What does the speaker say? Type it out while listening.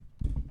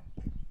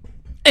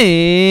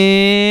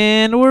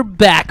And we're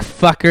back,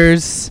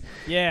 fuckers.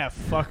 Yeah,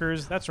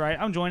 fuckers. That's right.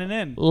 I'm joining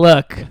in.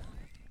 Look,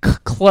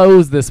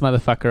 close this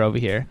motherfucker over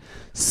here.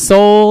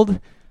 Sold,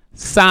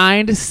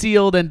 signed,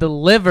 sealed, and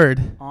delivered.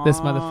 This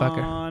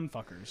motherfucker. On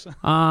fuckers.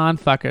 On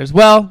fuckers.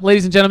 Well,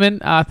 ladies and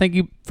gentlemen, thank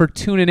you for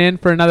tuning in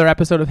for another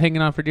episode of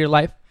Hanging On for Dear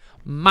Life.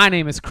 My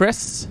name is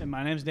Chris. And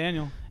my name's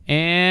Daniel.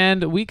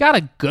 And we got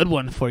a good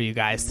one for you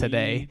guys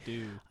today. We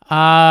do.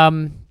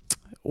 You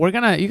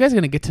guys are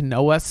gonna get to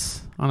know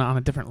us on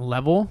a different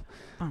level.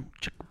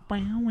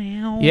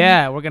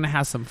 Yeah, we're gonna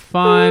have some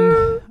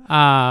fun.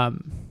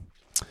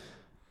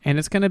 And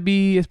it's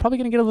probably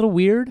gonna get a little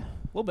weird. A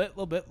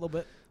little bit.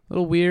 A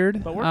little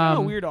weird. But we're kind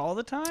of weird all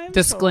the time.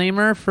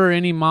 Disclaimer for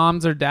any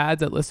moms or dads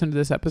that listen to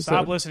this episode.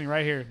 Stop listening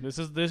right here. This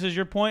is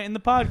your point in the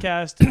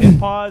podcast. Hit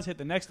pause. Hit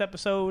the next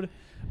episode.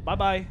 Bye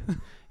bye.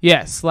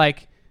 Yes,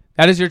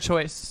 that is your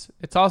choice.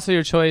 It's also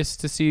your choice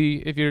to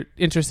see if you're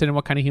interested in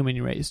what kind of human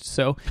you raised.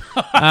 So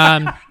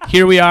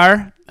here we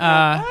are.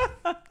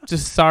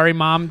 Just sorry,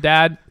 mom,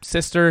 dad,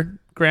 sister,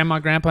 grandma,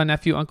 grandpa,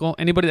 nephew, uncle,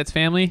 anybody that's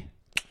family.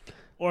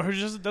 Or who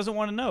just doesn't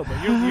want to know.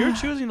 But you're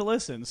choosing to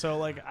listen.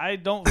 So I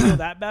don't feel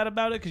that bad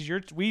about it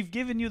because we've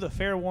given you the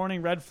fair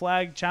warning, red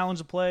flag, challenge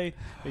to play,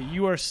 that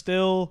you are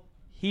still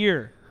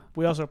here.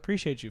 We also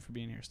appreciate you for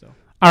being here still.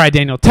 All right,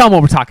 Daniel, tell them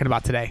what we're talking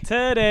about today.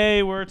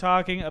 Today, we're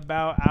talking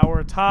about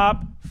our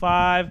top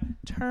 5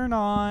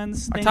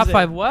 turn-ons. Our top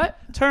 5 what?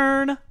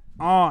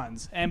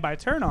 Turn-ons. And by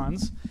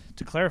turn-ons,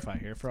 to clarify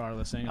here for our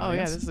listening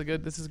audience. Oh, yeah,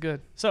 this is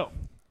good. So,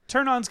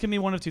 turn-ons can be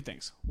one of two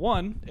things.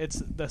 One,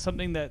 it's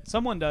something that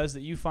someone does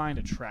that you find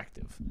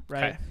attractive,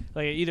 right?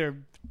 Okay. It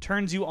either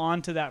turns you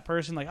on to that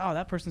person, oh,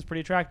 that person's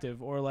pretty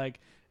attractive, or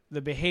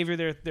the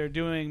behavior they're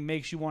doing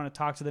makes you want to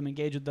talk to them,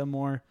 engage with them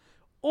more,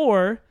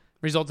 or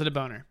results in a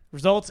boner.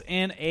 Results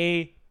in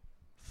a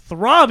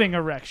throbbing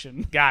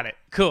erection. Got it.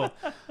 Cool.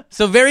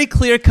 So very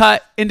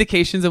clear-cut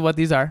indications of what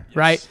these are, yes.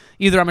 Right?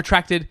 Either I'm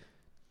attracted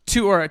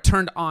to or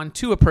turned on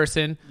to a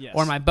person, yes,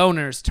 or my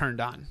boner's turned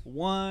on.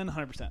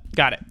 100%.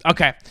 Got it.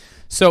 Okay.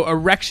 So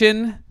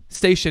erection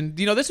station.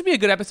 This would be a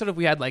good episode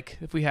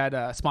if we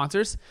had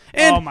sponsors.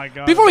 And oh my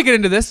god! Before we get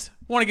into this,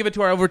 I want to give it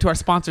over to our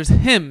sponsors,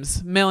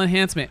 Hims Male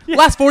Enhancement. Yeah.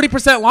 Last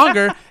 40%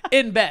 longer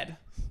in bed.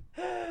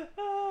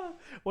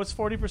 What's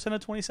 40%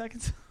 of 20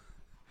 seconds?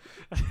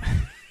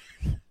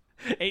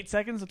 8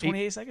 seconds of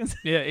 28 seconds?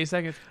 Yeah, 8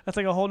 seconds. That's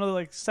a whole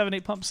nother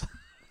 7-8 pumps.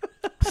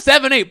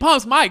 7-8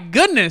 pumps? My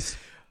goodness.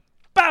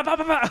 Bow, bow,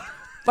 bow, bow.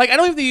 I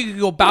don't even think you can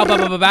go bow, bow,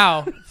 bow, bow,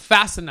 bow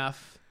fast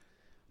enough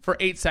for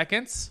 8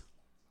 seconds.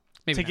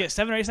 Maybe to get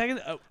 7 or 8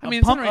 seconds? A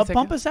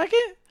pump a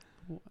second?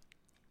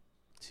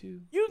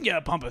 2. You can get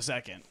a pump a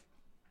second.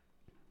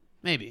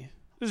 Maybe.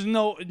 There's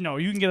no,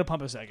 you can get a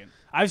pump a second.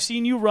 I've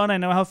seen you run. I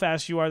know how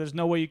fast you are. There's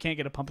no way you can't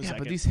get a pump a second.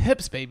 Yeah, but these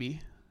hips,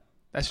 baby.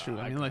 That's true.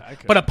 I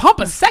could. But a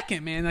pump a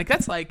second, man. That's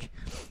it's like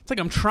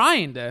I'm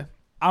trying to.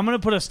 I'm gonna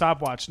put a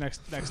stopwatch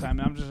next time.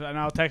 And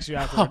I'll text you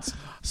afterwards.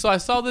 So I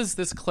saw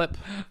this clip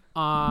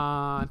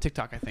on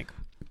TikTok. I think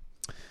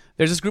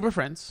there's this group of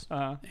friends,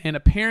 and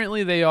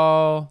apparently they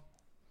all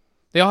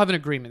have an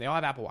agreement. They all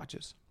have Apple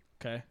Watches.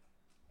 Okay.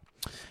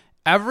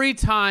 Every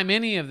time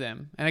any of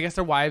them, and I guess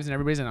their wives and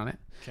everybody's in on it.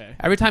 Okay.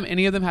 Every time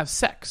any of them have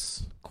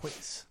sex,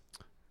 coitus.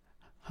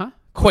 Huh?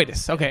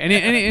 Coitus. Okay.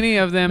 Any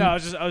of them? No, I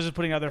was just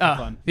putting out there for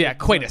fun. Yeah,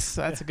 coitus.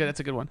 That's a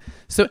good one.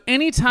 So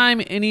anytime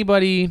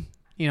anybody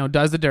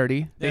does the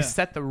dirty, they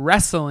set the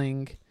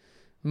wrestling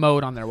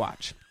mode on their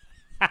watch.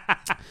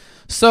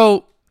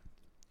 So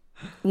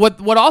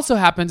what also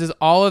happens is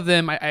all of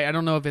them. I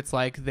don't know if it's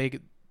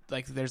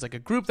there's a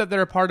group that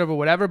they're a part of or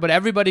whatever, but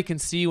everybody can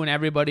see when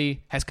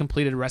everybody has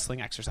completed a wrestling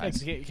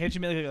exercise. Can't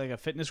you make a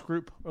fitness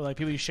group or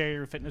people you share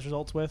your fitness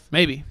results with?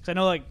 Maybe. Because I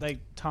know like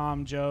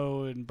Tom,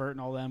 Joe, and Bert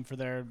and all them for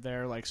their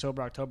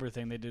Sober October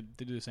thing, they do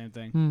the same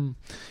thing.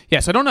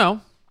 Yes, I don't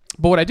know,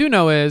 but what I do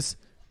know is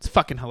it's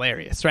fucking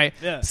hilarious, right?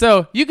 Yeah.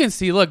 So you can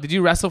see, look, did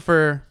you wrestle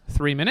for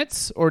 3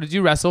 minutes or did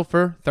you wrestle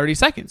for 30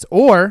 seconds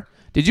or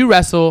did you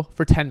wrestle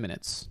for 10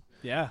 minutes?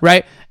 Yeah.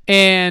 Right?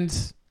 And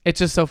it's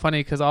just so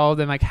funny because all of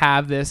them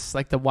have this,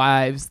 the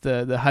wives,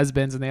 the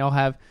husbands, and they all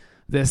have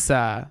this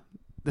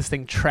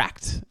thing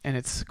tracked, and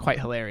it's quite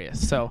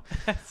hilarious. So,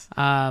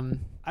 I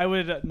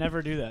would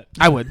never do that.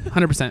 I would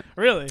 100%.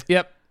 Really?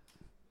 Yep.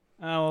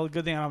 Oh, well,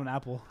 good thing I don't have an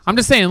Apple. I'm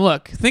just saying,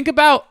 look, think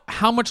about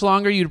how much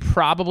longer you'd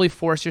probably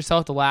force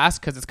yourself to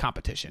last because it's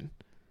competition.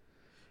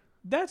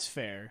 That's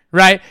fair.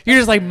 Right? You're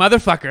just like,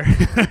 motherfucker.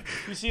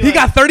 He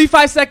got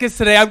 35 seconds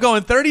today. I'm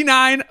going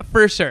 39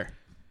 for sure.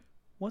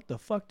 What the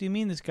fuck do you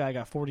mean this guy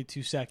got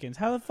 42 seconds?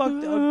 How the fuck?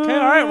 Okay, all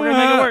right, we're going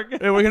to make it work.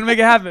 We're going to make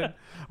it happen.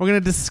 We're going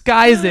to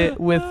disguise it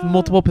with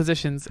multiple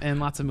positions and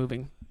lots of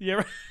moving. Yeah,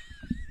 right.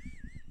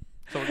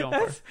 That's what we're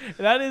going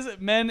for. That is,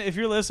 men, if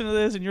you're listening to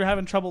this and you're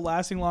having trouble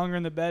lasting longer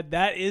in the bed,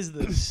 that is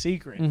the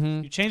secret.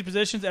 You change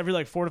positions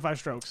every 4 to 5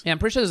 strokes. Yeah, I'm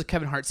pretty sure there's a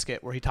Kevin Hart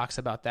skit where he talks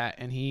about that,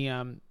 and he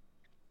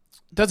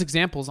does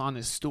examples on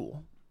his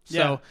stool.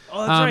 Yeah. So,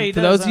 right. For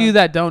those of you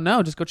that don't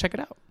know, just go check it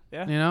out.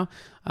 Yeah.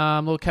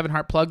 Little Kevin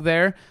Hart plug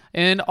there.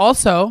 And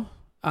also,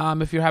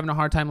 If you're having a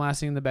hard time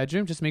lasting in the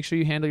bedroom, just make sure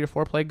you handle your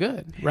foreplay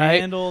good,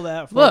 right? Handle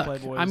that Look,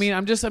 foreplay, boys. I mean,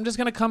 I'm just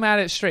gonna come at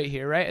it straight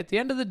here, right? At the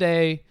end of the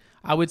day,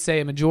 I would say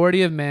a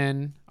majority of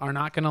men are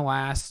not gonna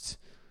last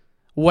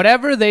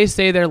whatever they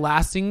say they're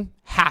lasting,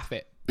 half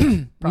it.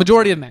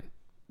 Majority of men,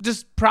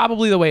 just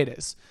probably the way it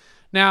is.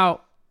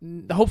 Now,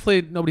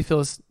 hopefully nobody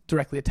feels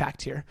directly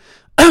attacked here,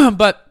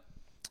 but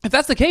if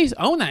that's the case,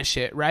 own that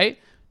shit, right?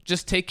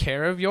 Just take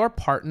care of your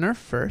partner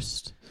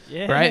first,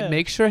 right?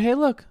 Make sure, hey,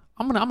 look,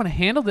 I'm gonna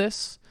handle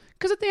this,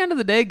 because at the end of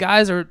the day,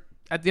 guys are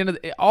at the end of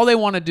all they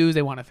want to do is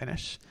they want to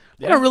finish.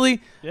 They don't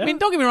really. I mean,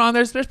 don't get me wrong.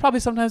 There's probably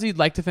sometimes you'd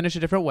like to finish a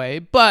different way,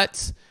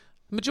 but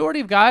majority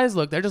of guys,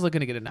 look, they're just looking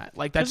to get a nut.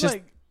 Like that's just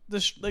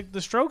like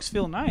the strokes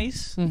feel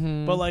nice,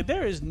 but like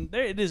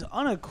it is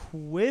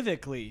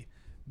unequivocally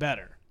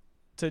better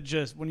to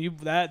just when you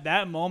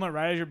that moment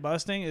right as you're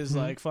busting is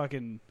like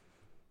fucking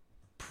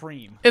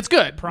preem. It's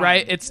good,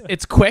 right?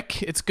 It's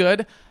quick, it's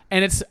good,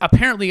 and it's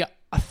apparently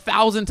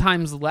 1,000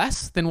 times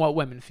less than what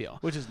women feel,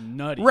 which is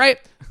nutty, right?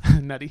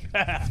 Nutty.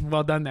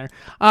 Well done there.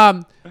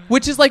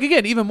 Which is like,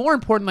 again, even more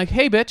important. Like,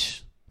 hey,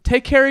 bitch,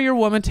 take care of your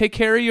woman, take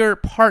care of your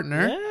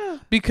partner,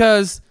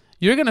 because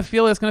you're gonna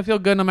feel it's gonna feel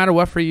good no matter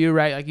what for you,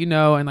 right? Like,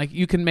 and like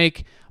you can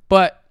make,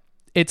 but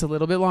it's a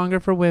little bit longer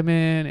for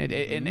women, and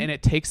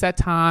it takes that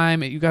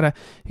time.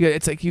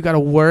 It's like you gotta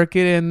work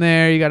it in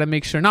there. You gotta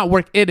make sure not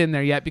work it in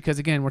there yet, because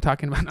again, we're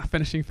talking about not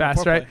finishing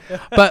fast, right?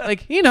 But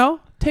like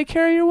take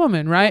care of your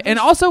woman, right? And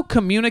also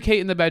communicate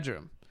in the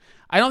bedroom.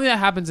 I don't think that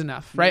happens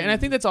enough, right? And I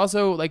think that's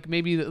also like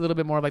maybe a little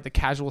bit more of like the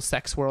casual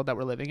sex world that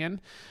we're living in.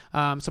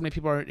 So many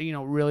people are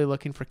really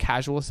looking for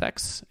casual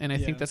sex, and I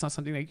think that's not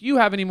something like you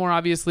have anymore,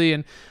 obviously,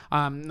 and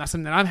not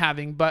something that I'm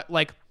having. But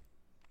like,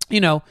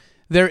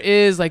 there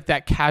is like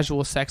that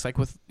casual sex, like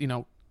with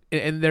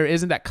and there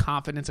isn't that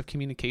confidence of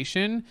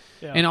communication.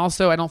 And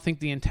also, I don't think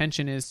the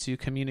intention is to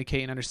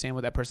communicate and understand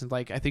what that person's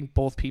like. I think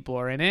both people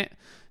are in it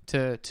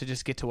to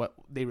just get to what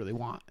they really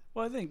want.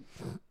 Well, I think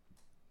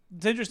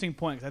it's an interesting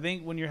point, 'cause I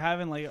think when you're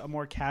having like a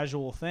more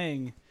casual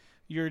thing,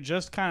 you're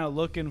just kind of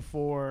looking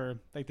for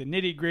like the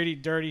nitty gritty,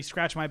 dirty,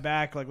 scratch my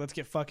back, like let's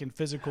get fucking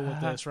physical with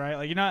this, right?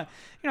 Like you're not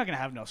gonna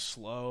have no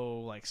slow,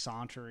 like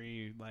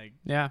sauntery, like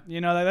that's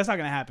not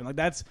gonna happen. Like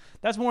that's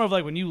more of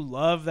like when you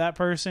love that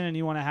person and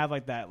you want to have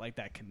like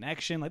that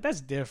connection, like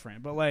that's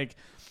different. But like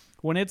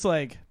when it's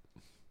like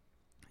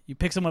you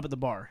pick someone up at the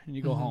bar and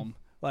you go home,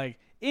 like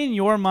in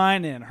your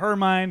mind and in her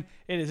mind,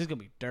 it's gonna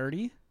be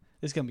dirty.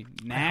 It's going to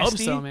be nasty. I hope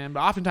so, man.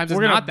 But oftentimes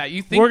it's not that.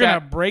 You think we're going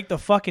to break the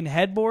fucking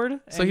headboard.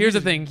 So here's the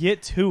thing.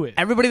 Get to it.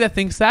 Everybody that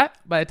thinks that,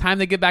 by the time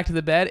they get back to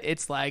the bed,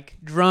 it's like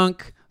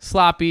drunk,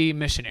 sloppy,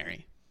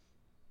 missionary.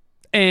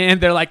 And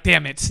they're like,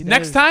 damn it.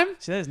 Next time?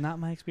 See, that is not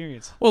my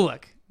experience. Well,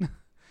 look.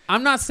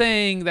 I'm not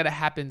saying that it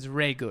happens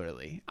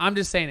regularly. I'm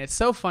just saying it's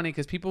so funny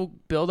because people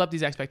build up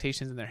these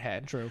expectations in their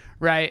head. True.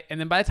 Right? And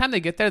then by the time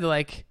they get there, they're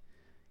like,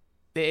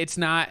 it's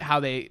not how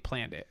they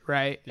planned it,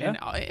 right? Yeah. And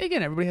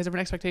again, everybody has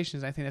different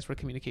expectations. I think that's where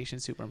communication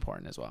is super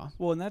important as well.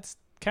 Well, and that's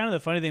kind of the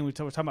funny thing. We were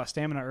talking about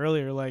stamina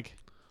earlier. Like,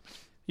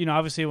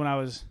 obviously when I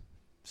was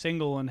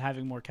single and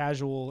having more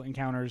casual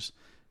encounters,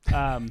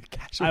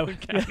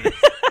 encounters.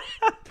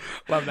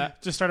 Love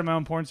that. Just started my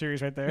own porn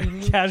series right there.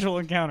 Casual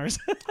encounters.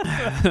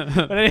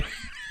 But anyway,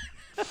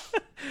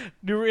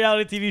 new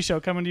reality TV show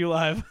coming to you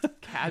live.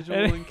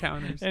 Casual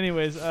encounters.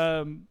 Anyways,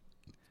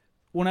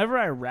 whenever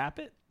I wrap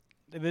it,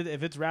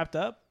 if it's wrapped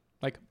up,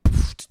 like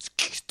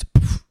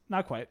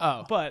not quite.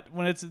 Oh, but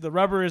when it's the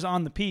rubber is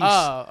on the piece.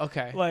 Oh,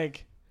 okay.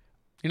 Like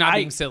you're not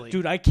being silly,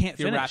 dude. I can't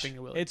you're finish. Wrapping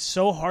your It's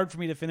so hard for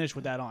me to finish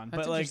with that on.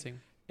 That's but like,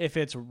 interesting. if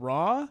it's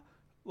raw,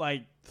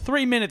 like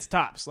 3 minutes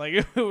tops. Like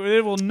it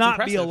will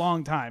not be a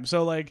long time.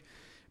 So like,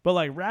 but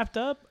like wrapped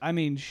up. I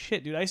mean,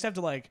 shit, dude. I used to have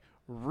to like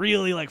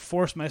really like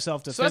force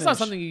myself to. So finish. That's not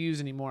something you use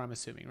anymore. I'm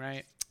assuming,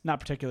 right? Not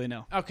particularly.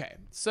 No. Okay.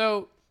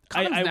 So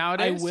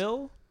nowadays,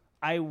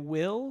 I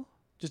will.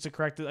 Just to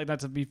correct it, like not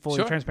to be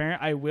fully transparent,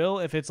 I will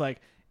if it's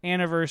like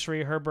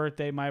anniversary, her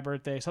birthday, my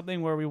birthday,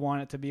 something where we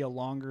want it to be a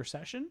longer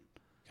session.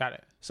 Got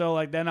it. So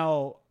like then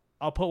I'll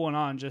put one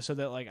on just so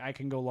that like I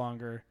can go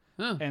longer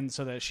and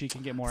so that she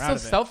can get more out of it.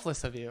 So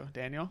selfless of you,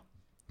 Daniel.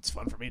 It's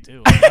fun for me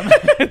too.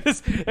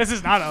 This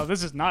is not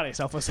a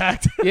selfless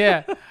act.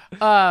 Yeah.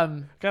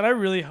 God, I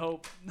really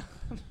hope.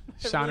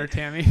 Sean or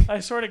Tammy. I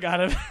sort of got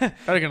it.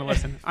 They're gonna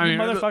listen. I mean,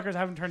 motherfuckers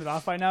haven't turned it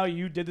off by now.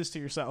 You did this to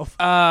yourself.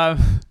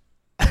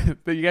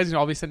 But you guys can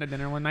all be sitting at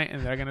dinner one night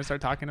and they're gonna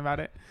start talking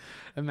about it.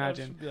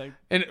 Imagine. Like,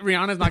 and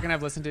Rihanna's not gonna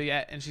have listened to it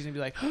yet, and she's gonna be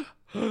like,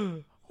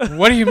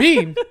 "What do you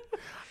mean?"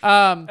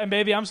 And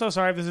baby, I'm so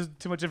sorry if this is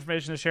too much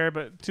information to share,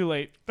 but too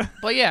late.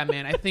 But yeah,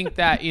 man, I think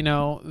that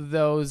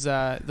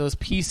those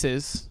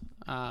pieces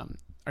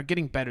are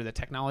getting better. The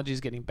technology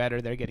is getting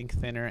better. They're getting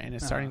thinner, and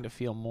it's starting to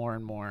feel more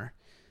and more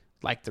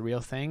like the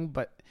real thing.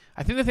 But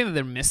I think the thing that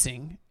they're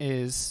missing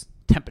is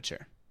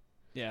temperature.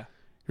 Yeah.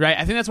 Right.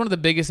 I think that's one of the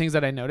biggest things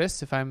that I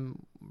notice if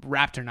I'm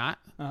wrapped or not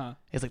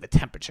is like the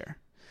temperature.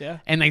 Yeah.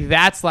 And like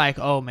that's like,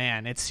 oh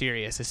man, it's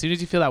serious. As soon as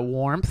you feel that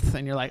warmth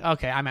and you're like,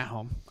 okay, I'm at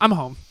home. I'm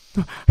home.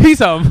 He's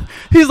home.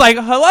 He's like,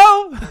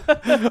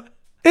 hello.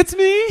 It's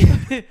me.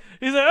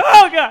 He's like,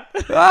 oh god.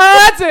 Oh,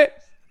 that's it.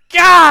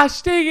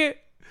 Gosh, dang it.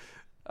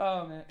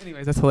 Oh man.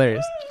 Anyways, that's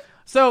hilarious.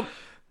 So,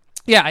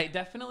 yeah, I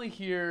definitely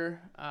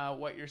hear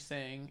what you're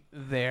saying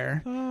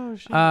there. Oh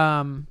shit.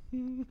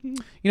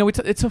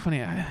 It's so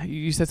funny.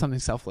 You said something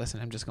selfless,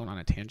 and I'm just going on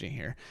a tangent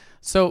here.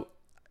 So,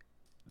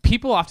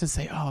 people often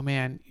say, "Oh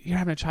man, you're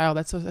having a child.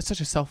 That's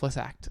such a selfless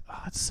act.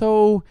 Oh, that's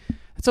so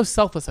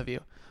selfless of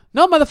you."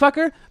 No,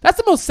 motherfucker. That's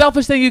the most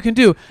selfish thing you can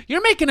do.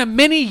 You're making a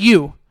mini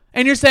you,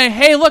 and you're saying,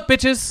 "Hey, look,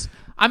 bitches.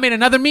 I made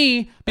another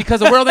me because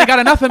the world ain't got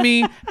enough of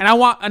me, and I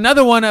want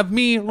another one of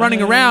me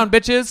running around,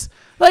 bitches."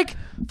 Like,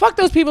 fuck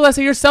those people that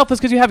say you're selfless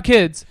because you have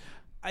kids.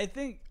 I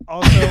think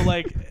also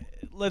like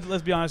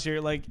let's be honest here.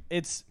 Like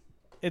it's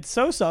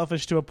so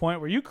selfish to a point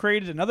where you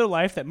created another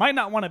life that might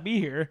not want to be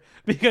here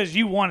because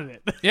you wanted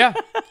it. Yeah,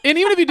 and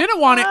even if you didn't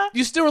want it,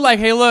 you still were like,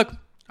 "Hey, look.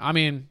 I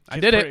mean, I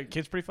did it.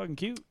 Kid's pretty fucking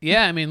cute."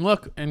 Yeah, I mean,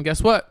 look, and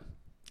guess what?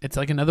 It's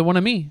like another one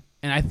of me,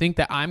 and I think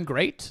that I'm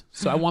great,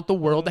 so I want the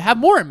world to have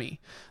more of me.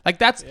 Like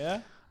that's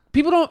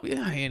people don't.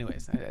 Yeah,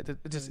 anyways,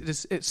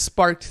 it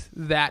sparked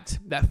that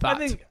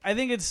thought. I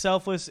think it's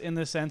selfless in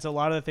the sense a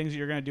lot of the things that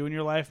you're going to do in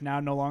your life now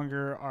no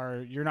longer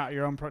are you're not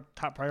your own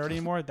top priority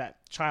anymore.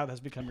 That child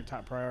has become your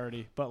top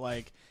priority, but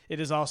like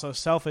it is also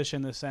selfish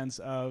in the sense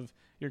of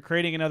you're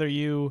creating another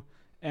you,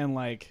 and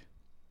like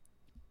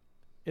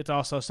it's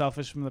also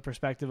selfish from the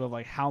perspective of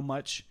like how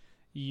much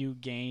you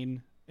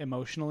gain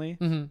emotionally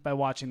by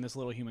watching this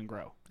little human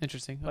grow.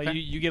 Interesting. Like Okay.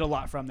 you get a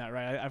lot from that,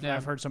 right?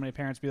 I've heard so many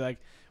parents be like,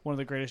 one of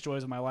the greatest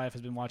joys of my life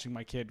has been watching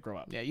my kid grow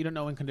up. Yeah, you don't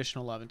know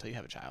unconditional love until you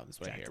have a child. That's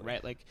what I hear,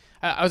 right? Like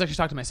I was actually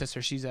talking to my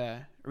sister. She's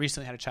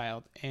recently had a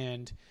child,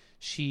 and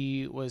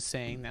she was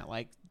saying that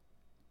like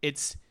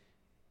it's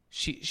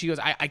she goes,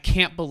 I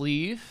can't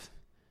believe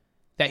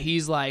that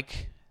he's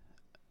like,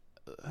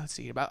 let's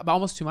see, about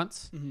almost 2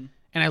 months, and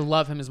I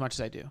love him as much as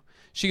I do.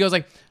 She goes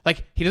like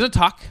he doesn't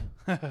talk,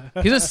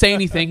 he doesn't say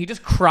anything, he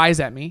just cries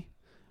at me,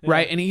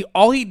 right? And he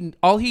all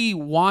he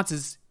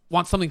wants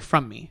something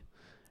from me,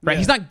 right?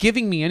 He's not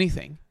giving me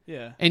anything,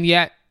 and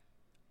yet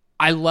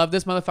I love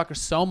this motherfucker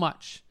so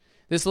much.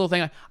 This little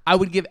thing, I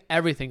would give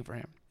everything for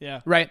him,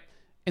 right?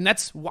 And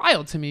that's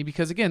wild to me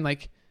because again,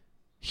 like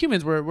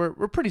humans,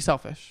 we're pretty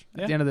selfish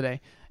at the end of the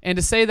day, and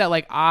to say that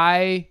like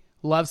I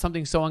love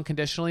something so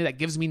unconditionally that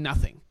gives me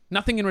nothing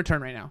in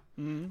return right now,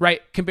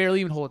 right? Can barely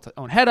even hold its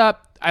own head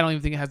up. I don't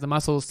even think it has the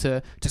muscles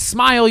to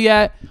smile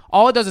yet.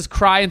 All it does is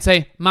cry and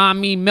say,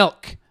 "Mommy,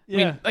 milk." I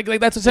mean, like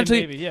that's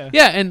essentially, maybe,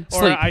 and or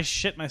sleep. I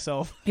shit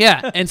myself.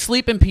 And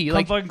sleep and pee. Come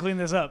like fucking clean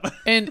this up.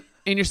 and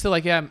you're still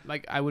like,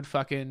 like I would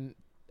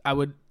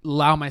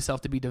allow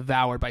myself to be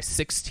devoured by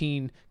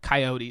 16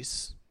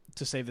 coyotes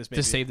to save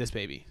this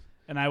baby.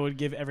 And I would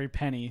give every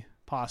penny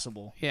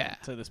possible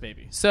to this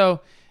baby.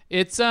 So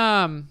it's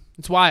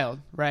wild,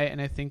 right?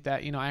 And I think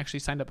that, I actually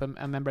signed up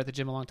a member at the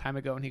gym a long time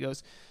ago, and he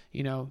goes,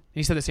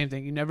 he said the same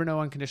thing. You never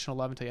know unconditional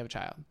love until you have a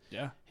child.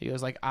 Yeah. He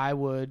goes like, I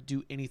would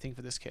do anything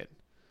for this kid.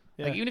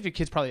 Yeah. Like even if your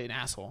kid's probably an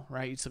asshole,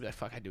 right? You'd still be like,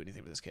 fuck, I'd do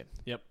anything for this kid.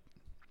 Yep.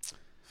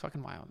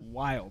 Fucking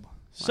wild.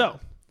 So,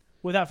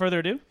 without further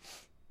ado.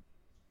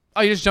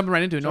 Oh, you're just jumping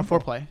right into it. No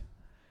foreplay.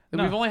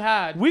 No.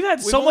 We've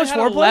had so much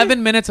foreplay.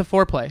 11 minutes of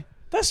foreplay.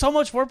 That's so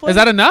much foreplay. Is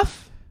that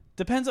enough?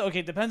 Depends on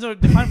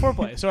define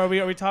foreplay. So are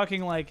we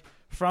talking like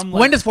from like,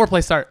 when does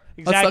foreplay start?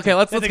 Exactly.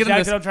 Let's get into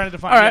this. What I'm trying to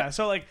define. All right. Yeah.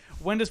 So like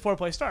when does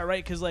foreplay start,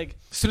 right? Cuz like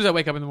as soon as I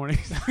wake up in the morning.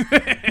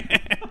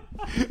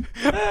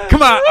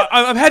 Come on,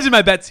 I'm hedging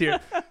my bets here.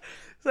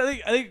 So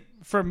I think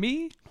for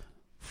me,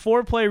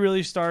 foreplay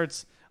really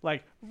starts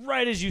like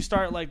right as you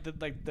start like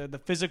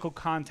the physical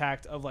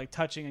contact of like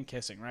touching and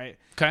kissing, right?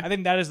 Okay. I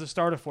think that is the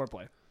start of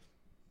foreplay.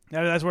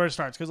 That's where it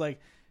starts because like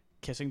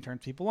kissing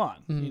turns people on,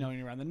 when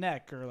you're around the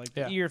neck or like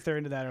the ear if they're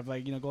into that, or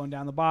like going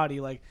down the body,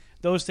 like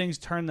those things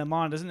turn them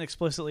on. It doesn't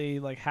explicitly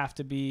like have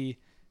to be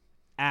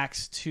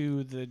acts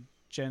to the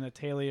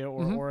genitalia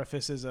or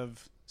orifices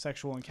of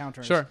sexual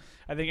encounters. Sure.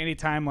 I think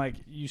anytime like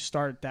you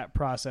start that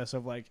process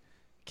of like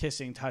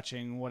kissing,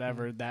 touching,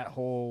 whatever, that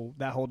whole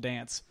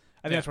dance,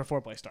 I think that's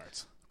where foreplay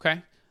starts.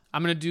 Okay.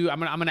 I'm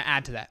gonna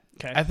add to that.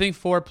 Okay. I think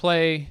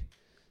foreplay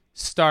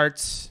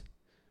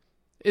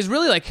is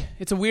really like,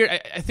 it's a weird,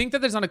 I think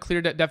that there's not a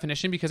clear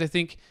definition because I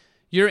think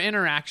your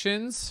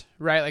interactions,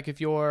 right? Like if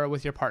you're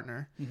with your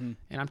partner and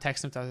I'm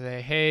texting them the other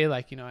day, hey,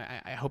 like,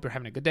 I hope you're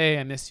having a good day.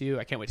 I miss you.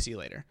 I can't wait to see you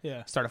later.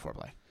 Yeah. Start a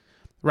foreplay.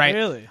 Right.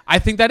 Really? I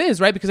think that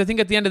is right because I think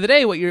at the end of the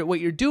day, what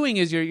you're doing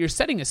is you're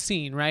setting a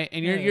scene, right?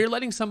 And you're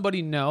letting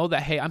somebody know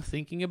that, hey, I'm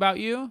thinking about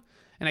you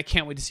and I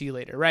can't wait to see you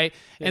later, right?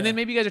 Yeah. And then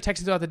maybe you guys are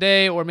texting throughout the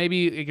day, or maybe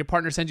your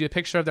partner sends you a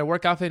picture of their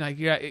work outfit, and like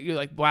you're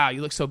like, wow,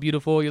 you look so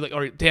beautiful. You're like,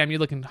 or damn, you're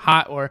looking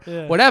hot, or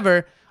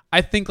whatever.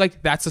 I think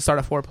like that's the start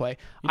of foreplay.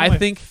 I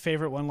think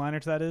favorite one-liner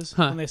to that is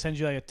when they send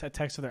you like a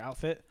text of their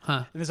outfit.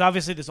 And this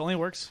only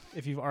works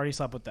if you've already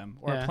slept with them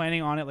or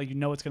planning on it, like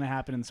what's going to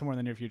happen in somewhere in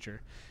the near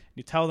future.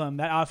 You tell them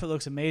that outfit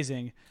looks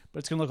amazing, but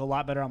it's going to look a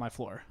lot better on my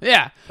floor.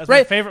 Yeah. That's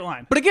my favorite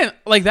line. But again,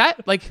 like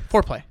that, like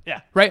foreplay.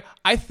 Yeah. Right?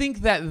 I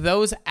think that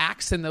those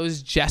acts and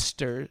those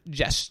gestures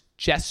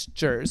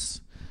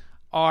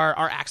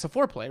are acts of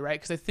foreplay, right?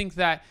 Because I think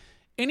that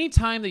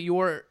anytime that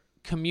you're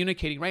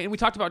communicating, right? And we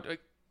talked about,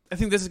 I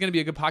think this is going to be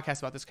a good podcast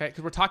about this, okay?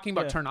 Because we're talking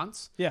about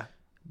turn-ons. Yeah.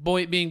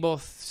 Being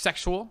both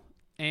sexual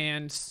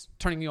and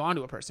turning you on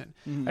to a person.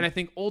 And I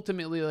think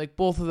ultimately, like,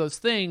 both of those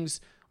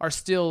things are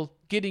still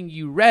getting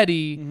you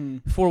ready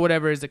for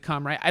whatever is to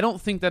come, right? I don't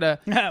think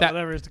that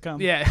whatever is to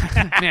come.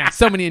 Yeah. Man,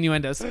 so many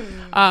innuendos. So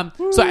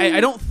I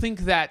don't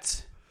think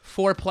that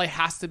foreplay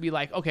has to be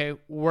like, okay,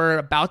 we're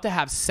about to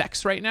have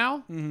sex right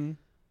now.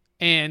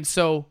 And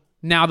so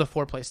now the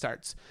foreplay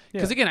starts.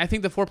 Because again, I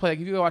think the foreplay, like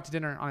if you go out to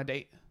dinner on a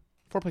date,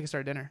 foreplay can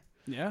start at dinner.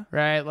 Yeah.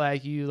 Right?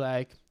 Like you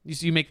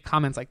make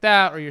comments like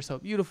that, or you're so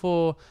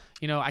beautiful,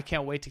 I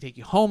can't wait to take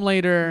you home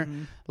later.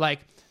 Like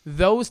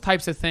those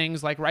types of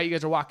things, like, right, you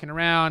guys are walking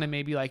around and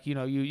maybe like,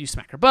 you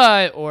smack her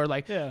butt, or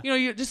like,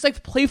 you're just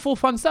like playful,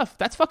 fun stuff.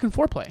 That's fucking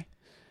foreplay.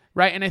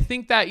 Right? And I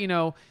think that,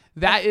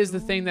 that is the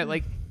thing that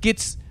like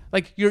gets,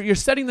 like you're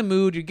setting the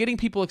mood, you're getting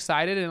people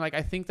excited. And like,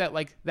 I think that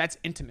like that's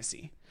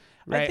intimacy.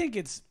 Right? I think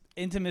it's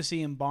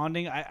intimacy and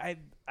bonding. I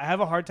have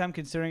a hard time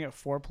considering it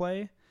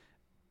foreplay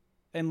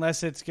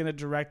unless it's going to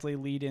directly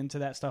lead into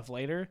that stuff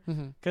later.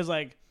 Because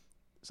like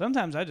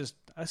sometimes I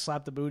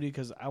slap the booty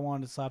because I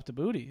wanted to slap the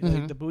booty.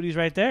 Like the booty's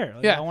right there.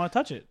 Like, I want to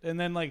touch it. And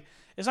then like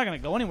it's not going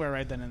to go anywhere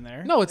right then and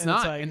there. No, it's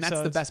not. Like, and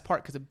that's the best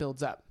part because it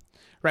builds up.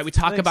 Right? We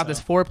talk about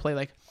this foreplay.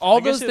 Like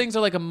all those things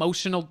are like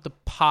emotional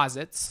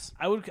deposits.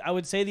 I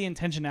would say the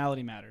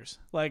intentionality matters.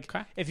 Like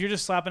if you're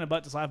just slapping a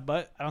butt to slap a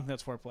butt, I don't think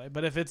that's foreplay.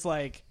 But if it's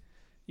like,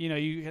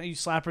 you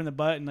slap her in the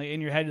butt and like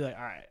in your head you're like,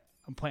 all right,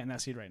 I'm planting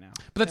that seed right now.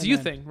 But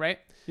that's thing, right?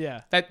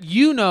 Yeah. That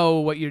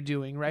what you're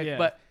doing, right? Yeah.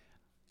 But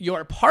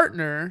your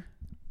partner,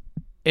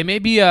 it may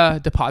be a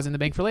deposit in the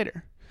bank for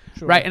later.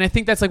 Sure. Right? And I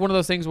think that's like one of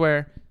those things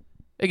where,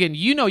 again,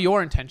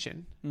 your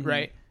intention,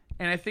 right?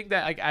 And I think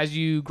that like as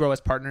you grow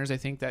as partners, I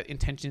think that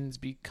intentions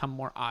become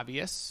more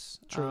obvious.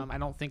 True. I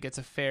don't think it's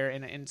a fair,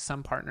 in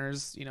some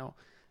partners,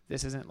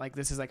 this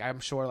is like, I'm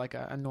sure like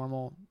a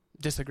normal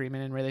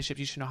disagreement in relationships.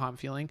 You should know how I'm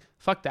feeling.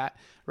 Fuck that.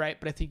 Right.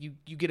 But I think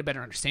you get a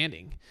better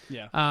understanding.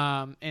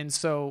 Yeah. And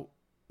so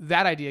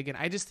that idea, again,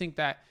 I just think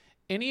that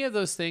any of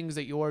those things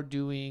that you're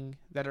doing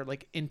that are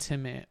like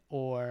intimate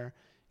or,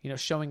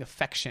 showing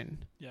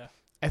affection,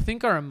 I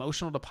think are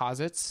emotional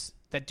deposits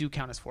that do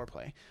count as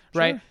foreplay,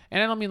 right? Sure.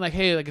 And I don't mean like,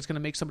 hey, like it's gonna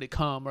make somebody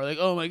come, or like,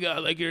 oh my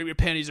god, like your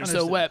panties are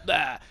so wet,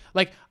 blah.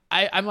 Like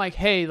I'm like,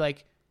 hey,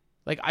 like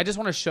I just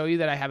want to show you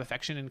that I have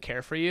affection and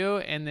care for you,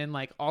 and then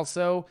like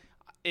also,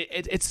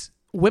 it's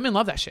women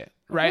love that shit,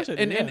 right?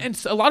 And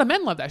a lot of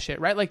men love that shit,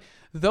 right? Like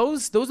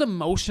those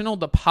emotional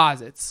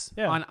deposits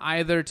on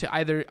either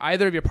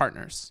of your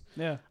partners,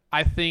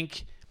 I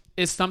think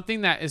is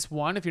something that is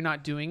one. If you're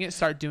not doing it,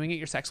 start doing it.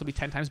 Your sex will be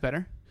 10 times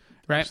better.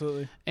 Right.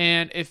 Absolutely.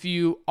 And if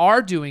you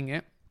are doing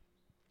it,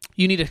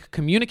 you need to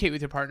communicate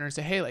with your partner and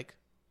say, hey, like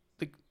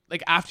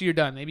after you're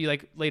done, maybe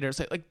like later,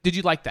 say like, did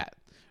you like that?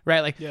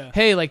 Right. Like,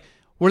 hey, like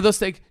were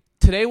those like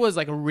today was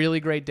like a really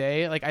great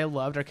day. Like I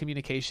loved our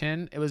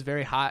communication. It was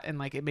very hot. And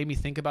like, it made me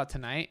think about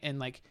tonight and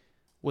like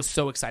was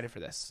so excited for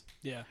this.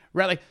 Yeah.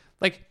 Right.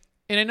 Like,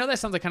 and I know that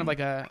sounds like kind of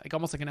like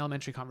almost like an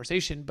elementary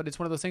conversation, but it's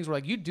one of those things where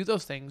like you do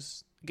those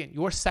things again,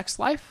 your sex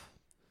life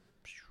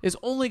is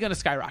only going to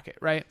skyrocket,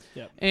 right?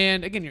 Yep.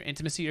 And again, your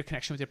intimacy, your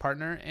connection with your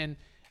partner, and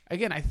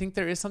again, I think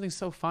there is something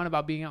so fun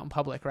about being out in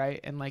public, right?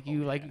 And like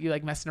you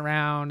like messing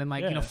around and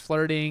like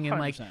flirting and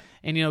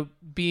 100%.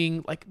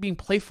 being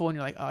playful, and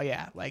you're like, oh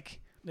yeah, like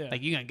you're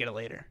gonna get it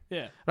later,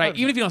 $100%. right?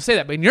 Even if you don't say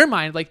that, but in your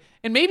mind, like,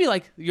 and maybe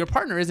like your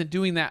partner isn't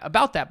doing that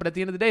about that, but at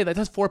the end of the day,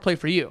 that's foreplay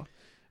for you.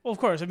 Well, of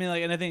course, I mean,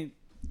 like, and I think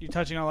you're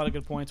touching on a lot of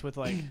good points with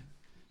like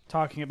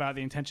talking about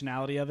the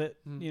intentionality of it,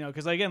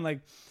 because again, like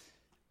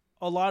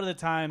a lot of the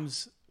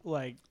times.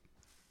 Like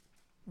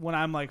when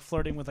I'm like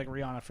flirting with like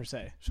Rihanna for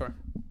say, sure,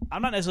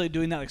 I'm not necessarily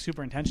doing that like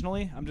super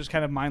intentionally. I'm just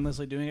kind of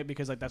mindlessly doing it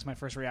because like that's my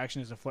first reaction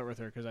is to flirt with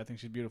her because I think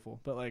she's beautiful.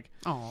 But like,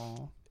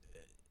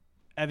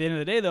 at the end of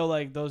the day though,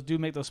 like those do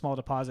make those small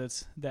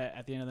deposits that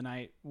at the end of the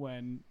night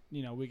when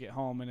we get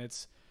home and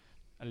it's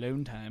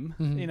alone time,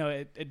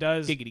 it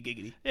does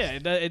giggity. Yeah,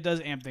 it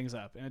does amp things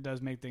up and it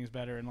does make things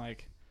better. And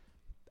like,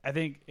 I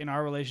think in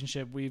our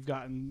relationship we've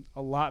gotten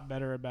a lot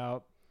better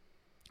about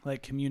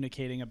like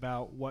communicating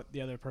about what the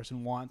other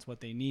person wants,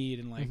 what they need.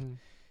 And like,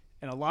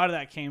 and a lot of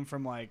that came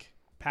from like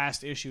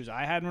past issues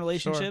I had in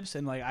relationships. Sure.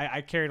 And like,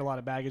 I carried a lot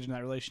of baggage in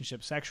that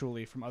relationship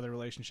sexually from other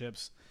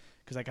relationships.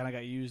 Cause I kind of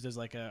got used as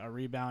like a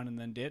rebound and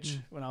then ditch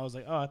when I was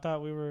like, oh, I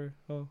thought we were,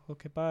 oh,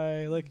 okay,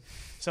 bye. Like,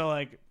 so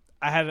like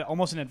I had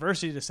almost an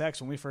adversity to sex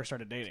when we first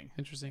started dating.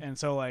 Interesting. And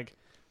so like,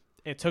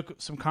 it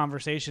took some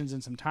conversations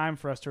and some time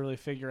for us to really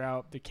figure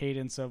out the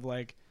cadence of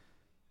like,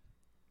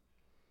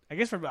 I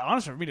guess for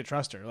me to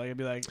trust her, like it'd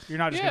be like, you're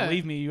not just gonna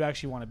leave me. You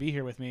actually want to be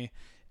here with me.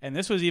 And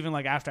this was even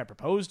like after I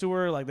proposed to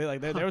her, like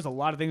there was a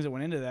lot of things that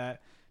went into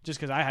that just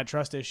because I had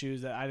trust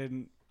issues that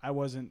I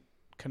wasn't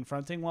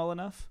confronting well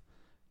enough.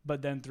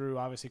 But then through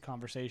obviously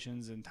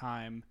conversations and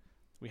time,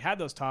 we had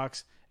those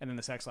talks, and then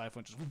the sex life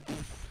went just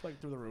like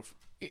through the roof.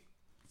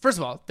 First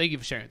of all, thank you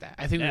for sharing that.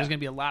 I think there's gonna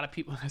be a lot of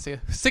people. I say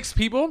 6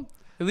 people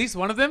at least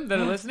one of them that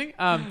are listening.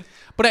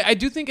 But I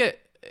do think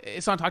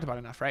it's not talked about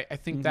enough, right? I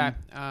think that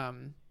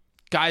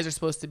guys are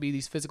supposed to be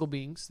these physical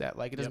beings that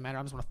like it doesn't matter.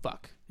 I just want to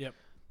fuck. Yep.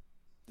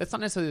 That's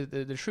not necessarily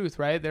the truth,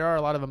 right? There are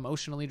a lot of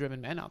emotionally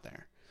driven men out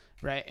there,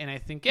 right? And I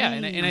think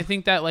and I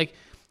think that like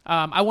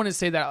I wouldn't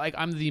say that like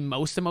I'm the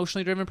most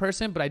emotionally driven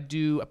person, but I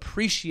do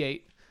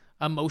appreciate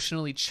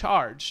emotionally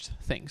charged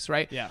things,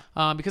 right? Yeah.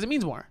 Because it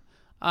means more.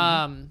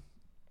 And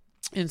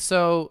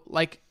so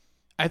like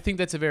I think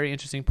that's a very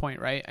interesting point,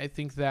 right? I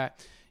think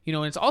that, you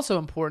know, and it's also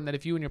important that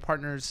if you and your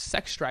partner's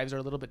sex drives are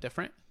a little bit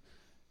different,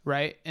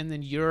 right? And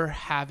then you're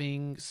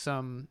having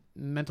some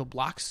mental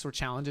blocks or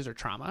challenges or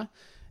trauma,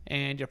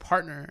 and your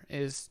partner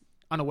is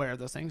unaware of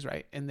those things,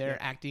 right? And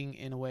they're acting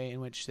in a way in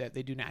which that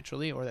they do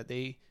naturally or that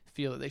they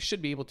feel that they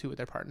should be able to with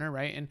their partner,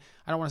 right? And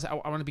I don't want to say,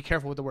 I want to be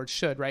careful with the word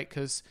should, right?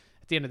 Because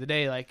at the end of the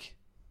day, like,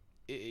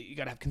 you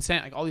got to have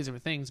consent, like all these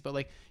different things, but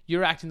like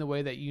you're acting the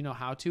way that you know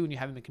how to and you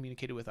haven't been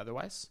communicated with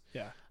otherwise.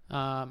 Yeah.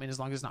 And as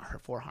long as it's not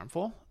hurtful or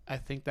harmful, I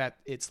think that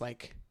it's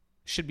like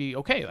should be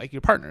okay, like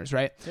your partners,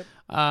 right? Yep.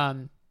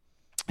 And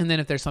then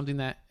if there's something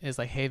that is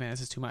like, hey man,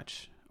 this is too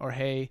much, or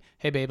hey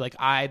babe, like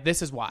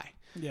this is why.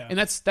 Yeah. And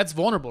that's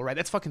vulnerable, right?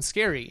 That's fucking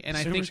scary. And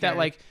I think that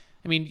like,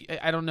 I mean,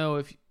 I don't know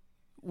if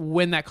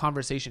when that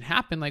conversation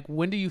happened, like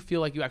when do you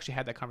feel like you actually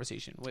had that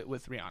conversation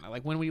with Rihanna?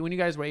 Like when you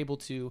guys were able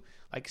to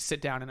like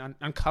sit down and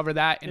uncover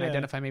that and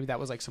identify maybe that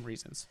was like some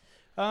reasons.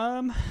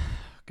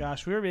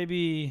 Gosh, we were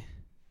maybe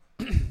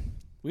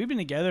we've been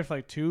together for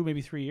like 2,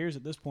 maybe 3 years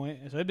at this point.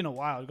 So it'd been a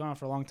while. It'd gone on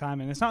for a long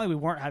time, and it's not like we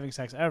weren't having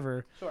sex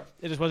ever. Sure.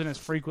 It just wasn't as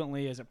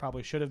frequently as it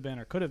probably should have been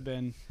or could have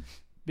been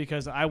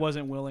because I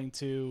wasn't willing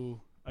to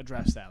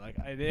address that. Like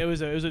it was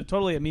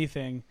totally a me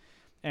thing.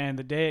 And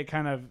the day it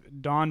kind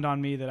of dawned on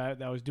me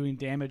that I was doing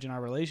damage in our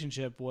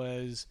relationship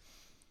was,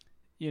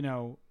 you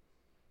know,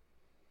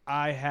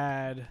 I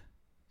had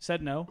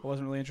said no. I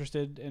wasn't really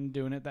interested in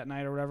doing it that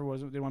night or whatever.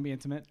 Didn't want to be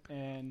intimate.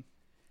 And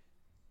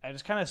I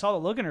just kind of saw the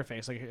look in her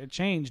face. Like it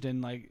changed.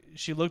 And like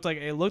it looked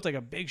like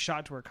a big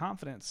shot to her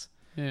confidence.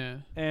 Yeah.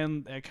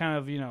 And it kind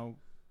of, you know,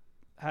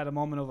 had a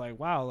moment of like,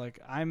 wow, like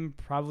I've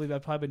probably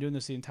been doing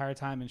this the entire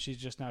time and she's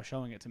just now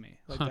showing it to me.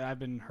 Like that I've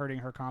been hurting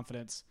her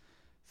confidence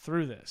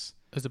through this.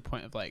 As a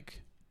point of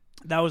like,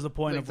 that was the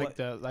point like,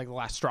 of like the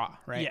last straw,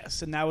 right?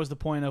 Yes, and that was the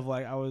point of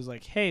like I was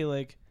like, hey,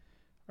 like,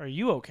 are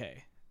you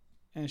okay?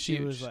 And she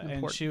Huge, was like,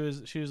 important.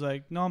 and she was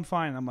like, no, I'm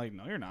fine. And I'm like,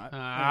 no, you're not.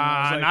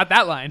 Like, not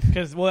that line.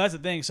 Because that's the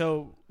thing.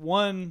 So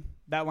one,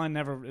 that line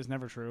is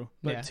never true.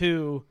 But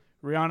two,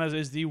 Rihanna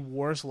is the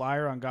worst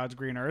liar on God's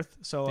green earth.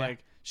 So like,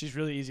 she's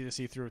really easy to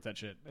see through with that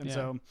shit. And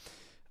so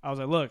I was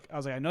like, look,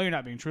 I know you're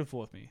not being truthful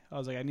with me. I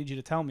was like, I need you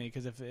to tell me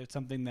because if it's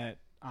something that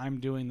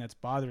I'm doing that's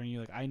bothering you,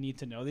 like I need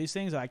to know these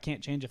things. I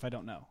can't change if I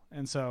don't know.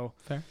 And so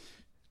Fair.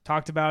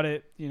 Talked about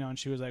it, you know, and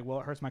she was like, well,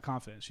 it hurts my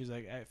confidence. She's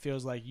like, it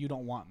feels like you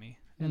don't want me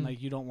and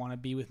like you don't want to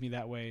be with me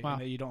that way and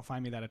that you don't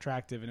find me that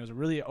attractive. And it was a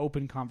really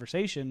open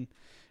conversation.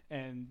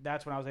 And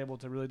that's when I was able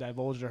to really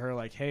divulge to her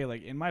like, hey,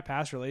 like in my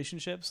past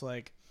relationships,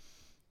 like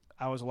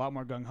I was a lot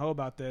more gung-ho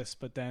about this,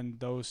 but then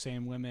those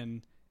same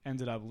women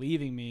ended up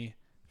leaving me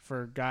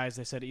for guys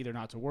they said either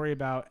not to worry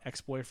about,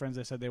 ex-boyfriends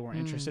they said they weren't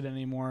interested in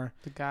anymore.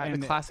 The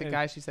classic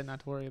guy she said not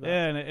to worry about.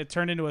 Yeah, and it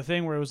turned into a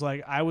thing where it was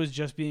like I was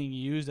just being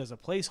used as a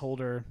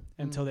placeholder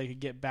until they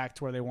could get back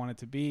to where they wanted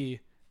to be,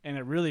 and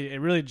it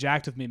really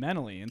jacked with me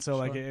mentally. And so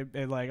like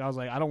it like I was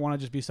like I don't want to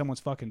just be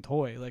someone's fucking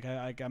toy. Like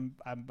I'm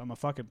a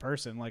fucking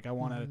person. Like I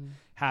want to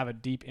have a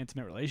deep,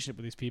 intimate relationship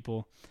with these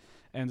people,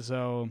 and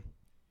so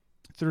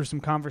through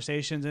some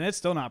conversations, and it's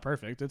still not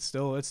perfect. It's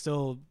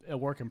still a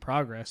work in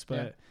progress, but.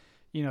 Yeah.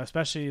 You know,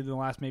 especially in the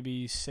last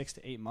maybe 6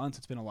 to 8 months,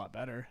 it's been a lot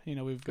better. You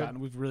know, we've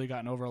really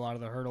gotten over a lot of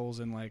the hurdles,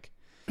 and like,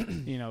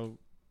 you know,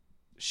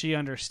 she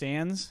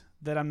understands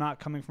that I'm not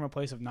coming from a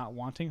place of not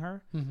wanting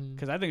her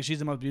because I think she's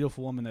the most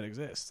beautiful woman that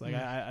exists. Like,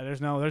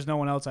 there's no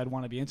one else I'd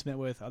want to be intimate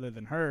with other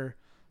than her.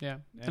 Yeah,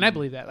 and I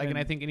believe that. Like, and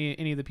I think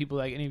any of the people,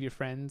 like any of your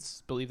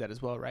friends, believe that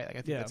as well, right? Like,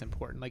 I think that's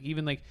important. Like,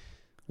 even like.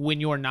 When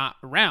you're not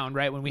around,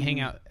 right? When we hang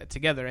out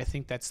together, I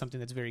think that's something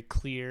that's very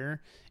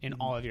clear in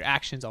all of your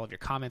actions, all of your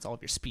comments, all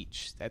of your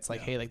speech. That's like,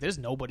 hey, like there's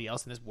nobody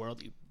else in this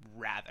world you'd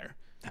rather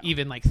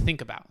even like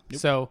think about. Yep.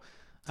 So,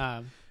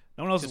 no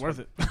one else is worth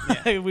it.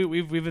 Yeah.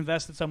 we've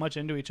invested so much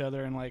into each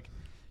other, and like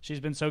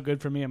she's been so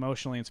good for me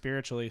emotionally and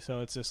spiritually.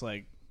 So it's just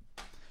like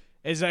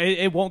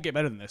it won't get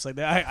better than this. Like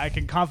I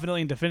can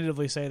confidently and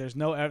definitively say there's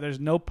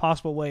no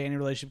possible way any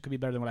relationship could be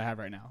better than what I have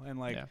right now, and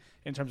like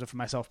in terms of for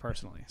myself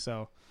personally.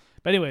 So,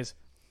 but anyways.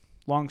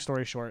 Long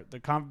story short,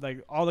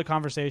 all the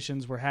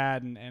conversations were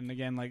had, and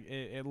again, like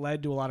it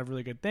led to a lot of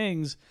really good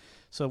things.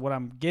 So what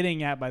I'm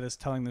getting at by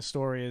telling this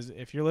story is,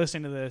 if you're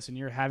listening to this and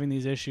you're having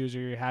these issues or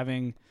you're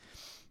having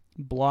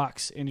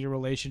blocks in your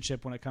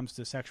relationship when it comes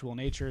to sexual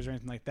natures or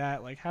anything like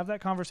that, like have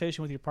that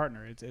conversation with your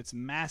partner. It's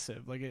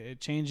massive. Like it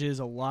changes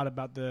a lot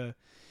about the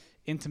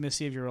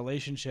intimacy of your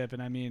relationship.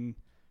 And I mean,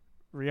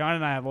 Rihanna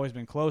and I have always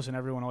been close, and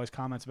everyone always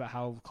comments about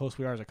how close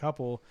we are as a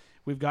couple.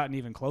 We've gotten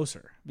even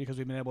closer because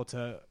we've been able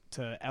to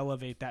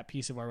elevate that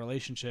piece of our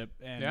relationship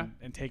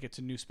and take it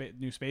to new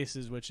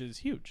spaces, which is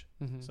huge.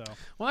 Mm-hmm. So,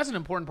 well, that's an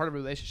important part of a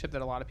relationship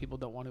that a lot of people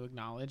don't want to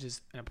acknowledge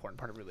is an important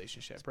part of a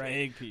relationship, right?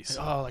 Big piece.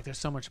 Like there's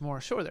so much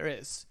more. Sure, there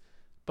is,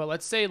 but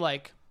let's say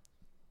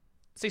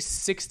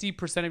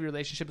 60% of your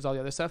relationship is all the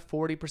other stuff.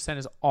 40%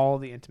 is all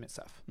the intimate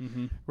stuff,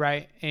 mm-hmm.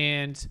 right?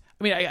 And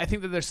I mean, I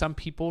think that there's some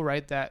people,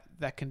 right,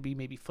 that can be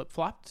maybe flip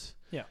flopped.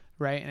 Yeah.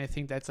 Right. And I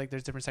think that's like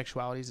there's different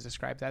sexualities to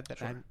describe that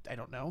Sure. I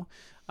don't know.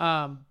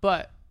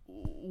 But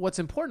what's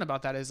important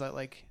about that is that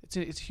like it's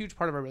a huge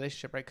part of our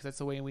relationship, right? Because that's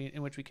the way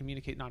in which we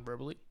communicate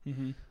non-verbally.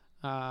 Mm-hmm.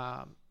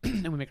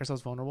 And we make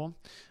ourselves vulnerable.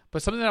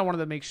 But something that I wanted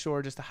to make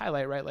sure just to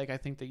highlight, right? Like I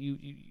think that you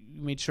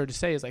made sure to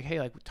say is like, hey,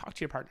 like talk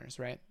to your partners,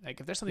 right? Like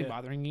if there's something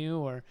bothering you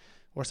or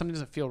something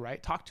doesn't feel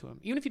right, talk to them.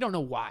 Even if you don't know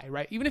why,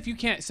 right? Even if you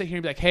can't sit here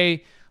and be like,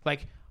 hey,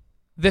 like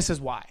this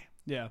is why.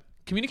 Yeah.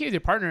 Communicate with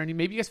your partner and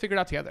maybe you guys figure it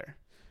out together.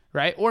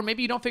 Right. Or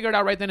maybe you don't figure it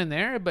out right then and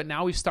there, but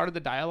now we've started the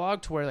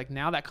dialogue to where like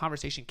now that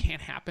conversation can't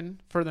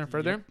happen further and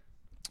further. Yep.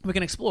 We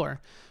can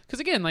explore. Because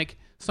again, like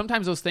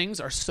sometimes those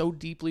things are so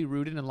deeply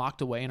rooted and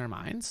locked away in our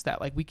minds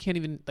that like we can't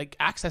even like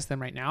access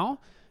them right now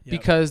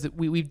because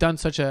we've done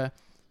such a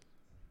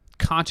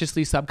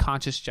consciously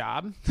subconscious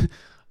job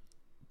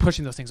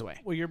pushing those things away.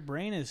 Well, your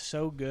brain is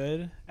so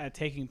good at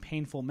taking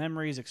painful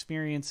memories,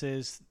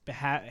 experiences,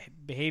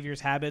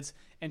 behaviors, habits,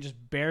 and just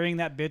burying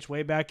that bitch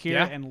way back here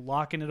and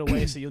locking it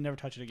away so you'll never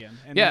touch it again.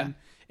 And then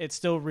it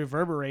still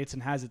reverberates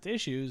and has its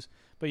issues,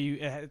 but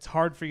it's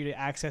hard for you to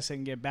access it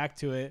and get back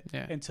to it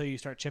until you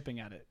start chipping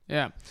at it.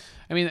 Yeah.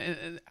 I mean,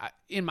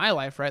 in my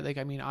life, right, like,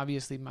 I mean,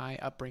 obviously my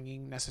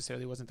upbringing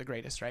necessarily wasn't the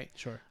greatest, right?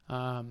 Sure.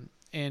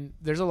 And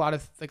there's a lot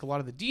of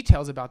the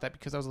details about that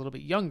because I was a little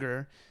bit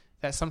younger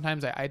that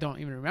sometimes I don't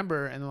even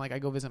remember. And then like I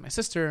go visit my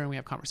sister and we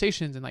have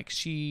conversations and like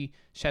she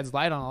sheds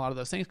light on a lot of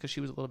those things because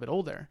she was a little bit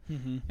older.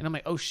 Mm-hmm. And I'm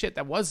like, oh shit,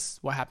 that was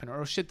what happened.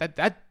 Or oh shit,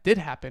 that did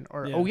happen.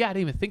 Or oh yeah, I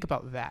didn't even think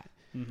about that.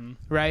 Mm-hmm.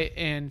 Right.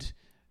 And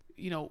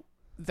you know,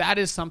 that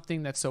is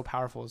something that's so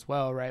powerful as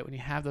well, right? When you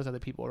have those other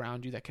people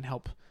around you that can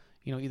help,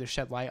 you know, either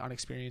shed light on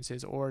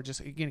experiences or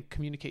just again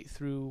communicate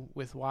through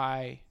with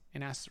why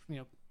and ask, you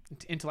know,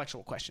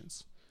 intellectual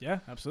questions. Yeah,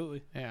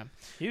 absolutely. Yeah.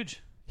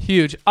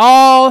 Huge.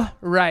 All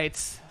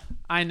right.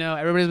 I know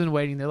everybody's been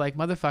waiting. They're like,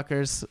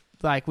 motherfuckers.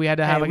 Like we had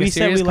to have like a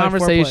serious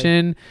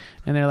conversation,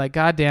 and they're like,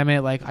 God damn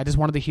it! Like I just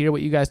wanted to hear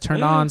what you guys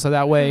turned on, so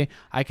that way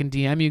I can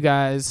DM you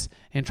guys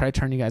and try to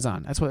turn you guys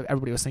on. That's what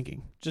everybody was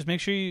thinking. Just make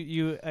sure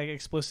you like,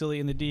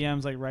 explicitly in the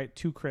DMs like write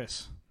to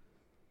Chris,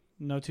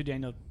 no to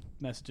Daniel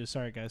messages.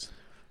 Sorry guys.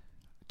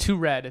 To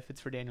Red if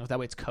it's for Daniel. That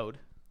way it's code.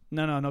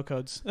 No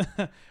codes.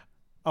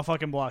 I'll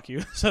fucking block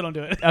you, so don't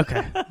do it.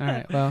 Okay. All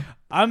right. Well,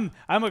 I'm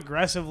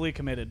aggressively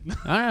committed.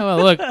 All right. Well,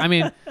 look. I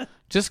mean,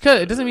 just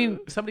because it doesn't mean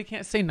somebody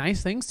can't say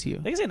nice things to you.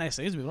 They can say nice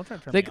things to me. Don't try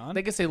to turn me on.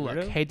 They can say,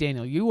 "Look, hey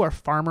Daniel, you are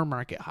farmer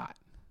market hot."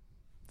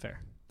 Fair.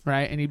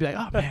 Right, and you'd be like,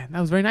 "Oh man, that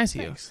was very nice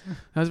of you.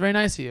 That was very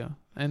nice of you,"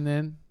 and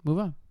then move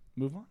on.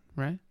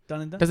 Right.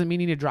 Done and done. Doesn't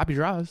mean you need to drop your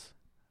drawers.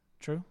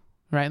 True.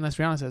 Right, unless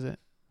Rihanna says it.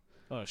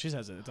 Oh, she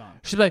says it. It's on.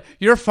 She's like,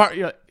 "You're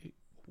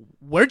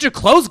where'd your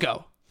clothes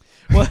go?"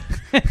 What?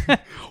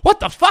 What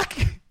the fuck?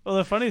 Well,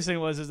 the funniest thing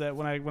was that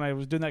when I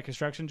was doing that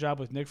construction job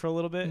with Nick for a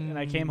little bit, and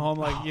I came home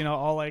like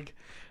all like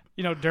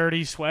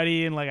dirty,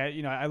 sweaty, and like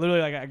I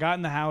literally like I got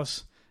in the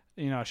house,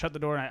 I shut the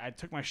door and I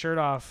took my shirt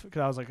off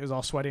because I was like it was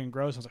all sweaty and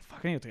gross. I was like, fuck,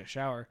 I need to take a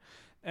shower,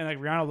 and like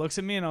Rihanna looks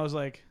at me and I was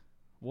like,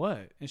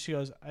 what? And she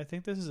goes, I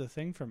think this is a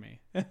thing for me.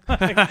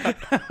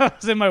 I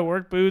was in my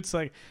work boots,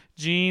 like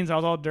jeans, I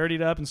was all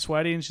dirtied up and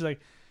sweaty, and she's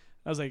like,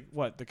 I was like,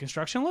 what, the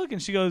construction look?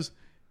 And she goes,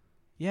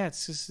 yeah,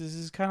 this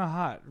is kind of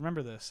hot.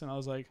 Remember this? And I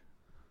was like,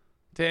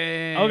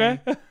 dang.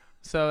 Okay.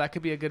 So that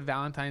could be a good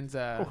Valentine's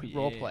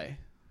role play.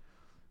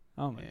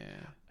 Oh my.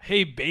 Yeah.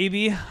 Hey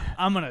baby,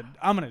 I'm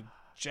gonna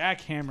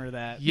jackhammer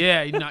that.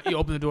 Yeah, you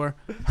open the door.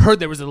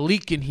 Heard there was a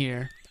leak in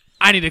here.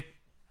 I need to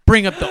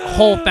bring up the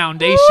whole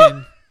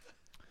foundation.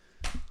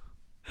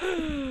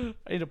 I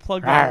need to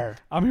plug that.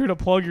 I'm here to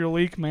plug your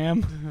leak,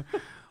 ma'am.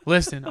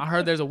 Listen, I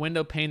heard there's a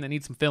window pane that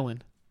needs some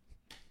filling.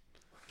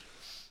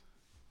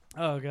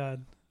 Oh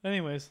God.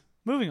 Anyways,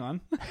 moving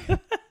on.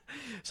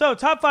 So,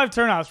 top 5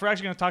 turn-offs. We're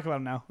actually going to talk about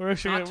them now.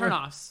 Not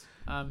turn-offs.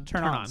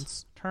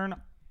 Turn-ons. Turn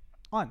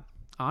on.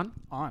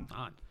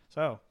 On.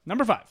 So,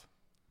 number 5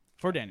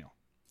 for Daniel.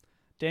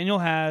 Daniel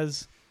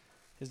has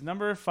his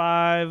number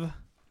 5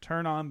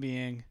 turn-on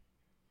being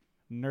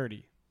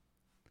nerdy.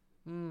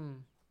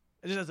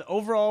 Just as an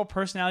overall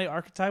personality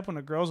archetype, when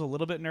a girl's a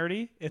little bit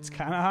nerdy, it's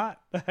kind of hot.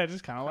 I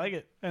just kind of like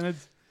it. And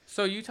it's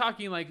so you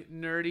talking like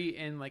nerdy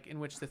in like in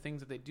which the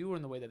things that they do or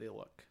in the way that they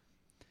look?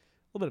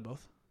 A little bit of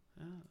both.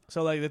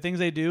 So like the things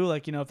they do,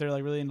 like if they're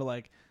like really into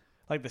like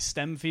the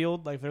STEM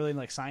field, like they're really into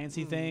like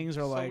sciencey things,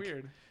 or like so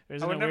weird.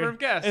 I would never have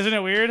guessed. Isn't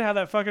it weird how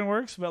that fucking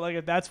works? But like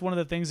if that's one of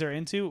the things they're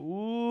into,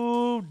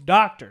 ooh,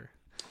 doctor,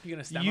 you're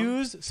gonna stem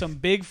use some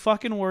big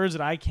fucking words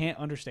that I can't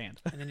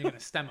understand, and then you're gonna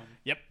stem them.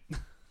 Yep.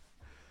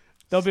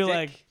 They'll be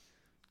like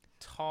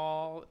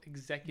tall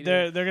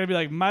executive. They're gonna be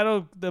like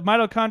the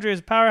mitochondria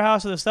is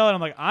powerhouse of the cell, and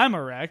I'm like, I'm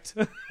erect.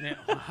 Yeah.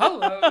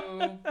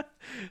 Hello.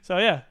 So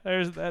yeah,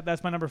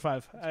 that's my number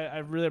 5.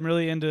 I'm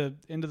really into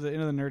the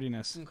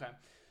nerdiness. Okay.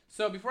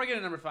 So before I get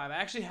to number 5, I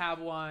actually have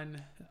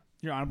one.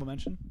 Your honorable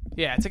mention?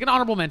 Yeah, it's like an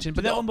honorable mention,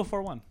 But but that one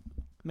before 1.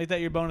 Make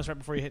that your bonus right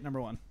before you hit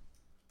number 1.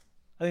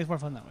 I think it's more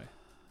fun that way.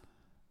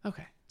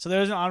 Okay. So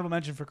there's an honorable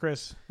mention for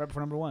Chris right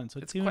before number 1. So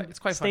It's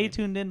quite stay funny.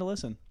 tuned in to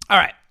listen. All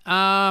right.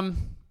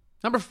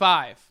 Number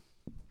 5.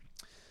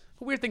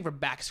 A weird thing for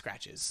back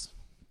scratches.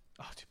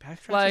 Oh, dude,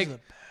 back scratches Like, are the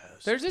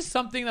best. There's just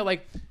something that,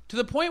 like, to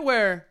the point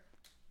where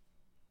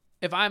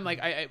if I'm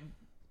like,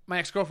 my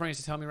ex-girlfriend used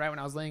to tell me right when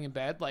I was laying in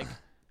bed, like,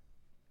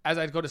 as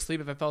I'd go to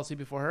sleep, if I fell asleep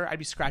before her, I'd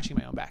be scratching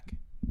my own back.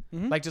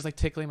 Mm-hmm. Like, just like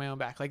tickling my own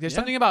back. Like, there's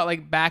something about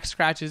like back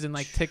scratches and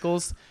like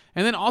tickles,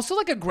 and then also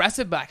like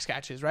aggressive back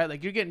scratches, right?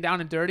 Like, you're getting down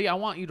and dirty. I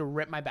want you to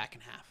rip my back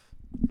in half.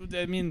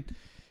 I mean,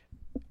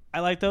 I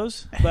like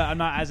those, but I'm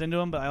not as into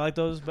them. But I like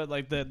those. But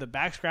like the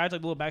back scratch,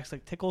 like little back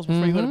like tickles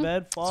before you go to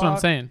bed. Fuck. That's what I'm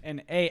saying.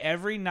 And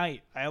every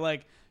night I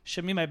like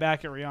shimmy my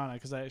back at Rihanna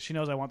because she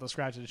knows I want those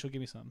scratches and she'll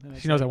give me some.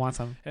 And She knows I want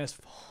some. And it's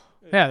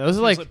Yeah, those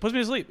are like puts me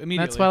to sleep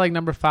immediately. that's why like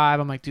number 5.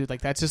 I'm like, dude,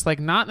 like that's just like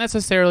not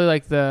necessarily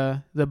like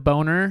the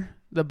boner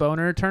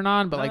turn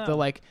on, but like the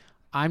like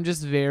I'm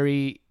just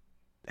very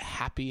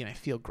happy and I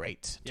feel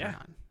great turn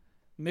on.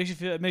 It makes you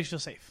feel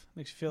safe.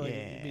 Makes you feel like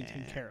you're being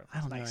taken care of. I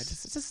don't know.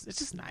 Nice. It's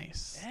just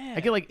nice. Yeah. I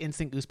get like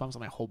instant goosebumps on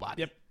my whole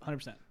body. Yep,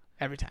 100%.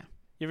 Every time.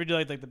 You ever do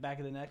like the back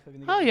of the neck? Like,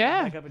 Oh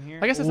yeah. Back up in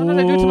here. Like I said, sometimes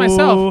I do it to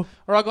myself,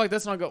 or I'll go like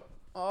this and I'll go,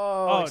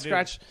 like,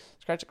 scratch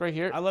it right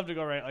here. I love to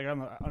go right like on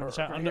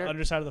the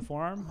underside of the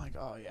forearm. I'm like,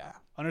 oh yeah.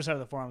 Underside of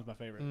the forearm is my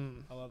favorite.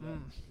 I love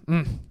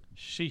that.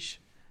 Sheesh.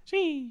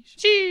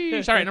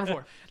 All right, number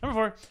 4.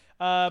 Number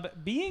 4.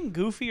 Being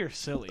goofy or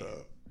silly.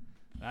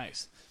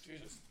 Nice.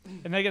 Jesus.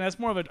 And again, that's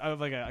more of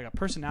a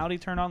personality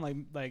turn on,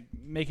 like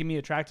making me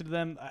attracted to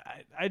them.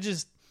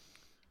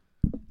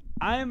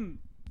 I'm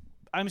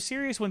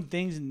serious when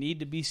things need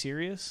to be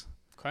serious.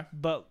 Okay.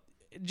 But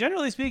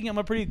generally speaking, I'm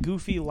a pretty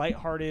goofy,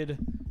 lighthearted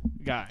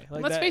guy.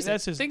 Like Let's face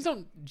it, just, things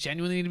don't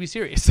genuinely need to be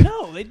serious.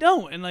 No, they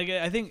don't. And like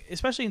I think,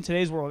 especially in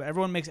today's world,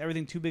 everyone makes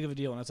everything too big of a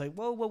deal, and it's like,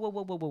 whoa.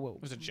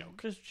 It was a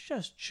joke.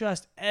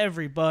 Just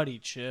everybody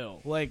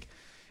chill. Like,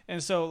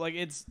 and so like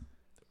it's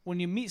when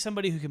you meet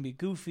somebody who can be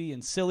goofy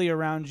and silly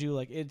around you,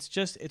 like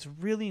it's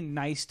really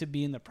nice to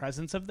be in the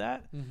presence of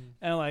that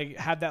and like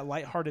have that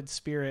lighthearted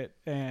spirit.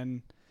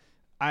 And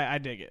I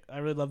dig it. I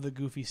really love the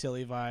goofy,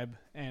 silly vibe.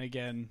 And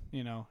again,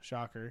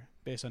 shocker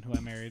based on who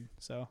I married.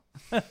 So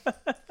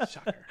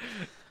shocker.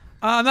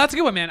 That's a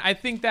good one, man. I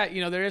think that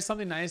there is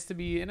something nice to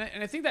be, and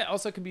I think that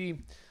also can be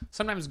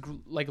sometimes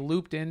like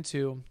looped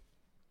into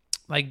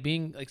like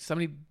being like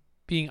somebody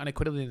being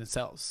unequivocally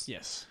themselves.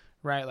 Yes.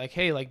 Right, like,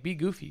 hey, like, be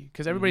goofy,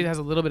 because everybody has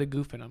a little bit of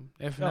goof in them.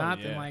 If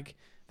not, then like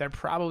they're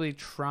probably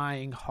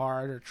trying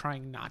hard or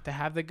trying not to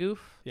have the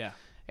goof. Yeah,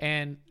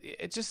 and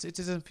it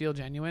doesn't feel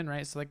genuine,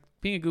 right? So like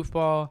being a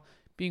goofball,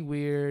 being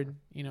weird,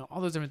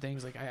 all those different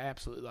things, like I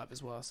absolutely love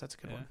as well. So that's a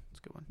good one. It's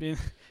a good one.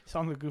 It's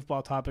on the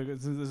goofball topic.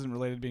 This isn't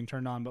related to being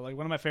turned on, but like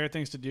one of my favorite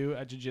things to do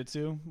at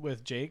jiu-jitsu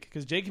with Jake,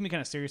 because Jake can be kind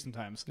of serious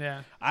sometimes.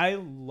 Yeah, I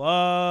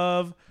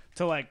love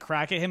to like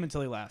crack at him until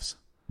he laughs.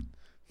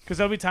 Because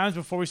there'll be times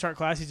before we start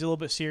class, he's a little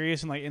bit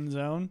serious and like in the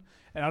zone,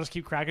 and I'll just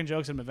keep cracking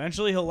jokes, and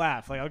eventually he'll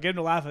laugh. Like I'll get him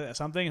to laugh at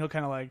something, and he'll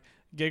kind of like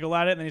giggle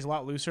at it, and then he's a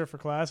lot looser for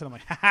class, and I'm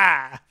like,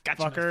 ha,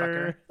 gotcha,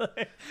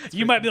 fucker.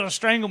 You might be able to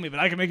strangle me,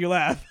 but I can make you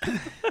laugh.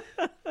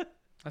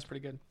 That's pretty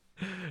good.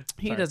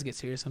 He does get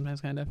serious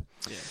sometimes, kind of.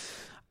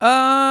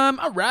 Yeah.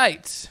 All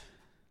right.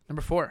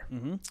 Number 4.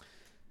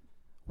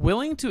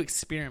 Willing to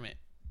experiment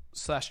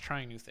 /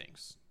 trying new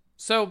things.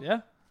 So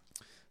yeah,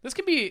 this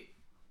could be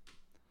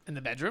in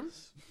the bedroom.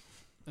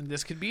 And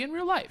this could be in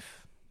real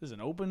life. This is an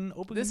open.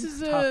 This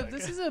is topic.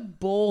 a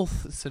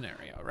both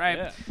scenario, right?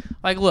 Yeah.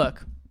 Like,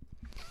 look,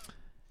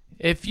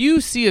 if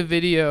you see a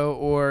video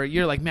or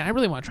you're like, man, I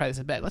really want to try this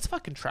in bed. Let's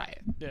fucking try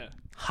it. Yeah.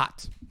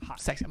 Hot,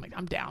 sexy. I'm like,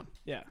 I'm down.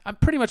 Yeah. I'm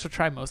pretty much will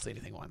try mostly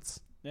anything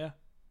once. Yeah.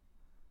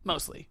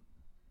 Mostly.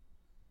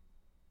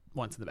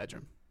 Once in the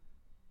bedroom.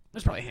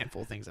 There's probably a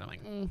handful of things that I'm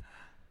like,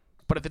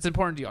 but if it's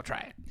important to you, I'll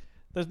try it.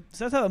 So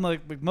that's how I'm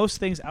like most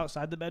things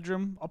outside the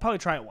bedroom, I'll probably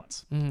try it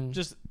once.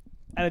 Just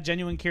out of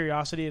genuine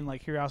curiosity and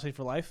like curiosity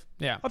for life.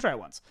 Yeah. I'll try it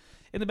once.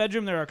 In the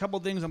bedroom, there are a couple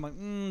of things I'm like,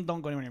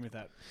 don't go anywhere near me with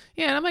that.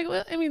 Yeah, and I'm like,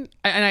 well, I mean,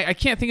 I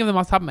can't think of them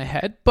off the top of my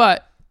head,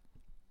 but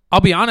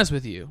I'll be honest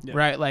with you,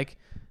 right? Like,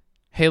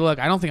 hey, look,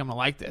 I don't think I'm going to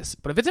like this,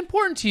 but if it's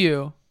important to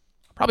you,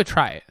 I'll probably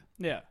try it.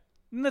 Yeah.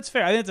 And that's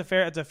fair. I think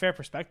it's a fair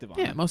perspective on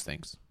it. Yeah, most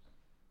things.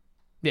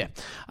 Yeah.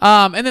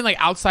 And then like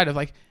outside of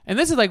like, and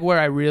this is like where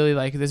I really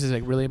like, this is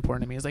like really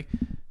important to me, is like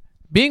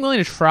being willing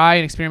to try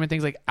and experiment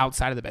things like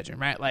outside of the bedroom,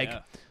 right? Like,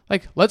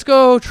 like let's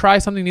go try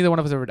something neither one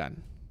of us have ever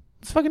done.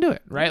 Let's fucking do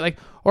it, right? Like,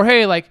 or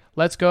hey, like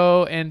let's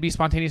go and be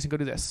spontaneous and go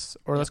do this,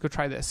 or let's go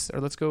try this, or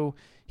let's go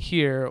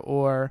here,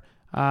 or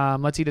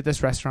let's eat at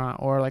this restaurant,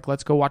 or like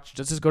let's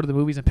just go to the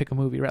movies and pick a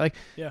movie, right? Like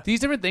these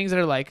different things that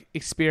are like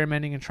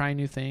experimenting and trying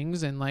new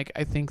things, and like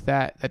I think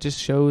that just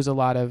shows a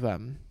lot of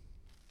what's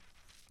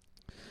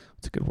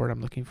a good word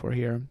I'm looking for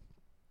here.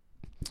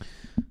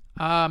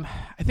 I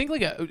think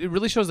like it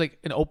really shows like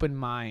an open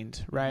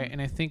mind, right?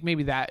 And I think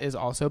maybe that is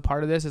also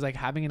part of this, is like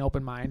having an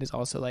open mind is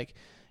also like,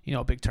 you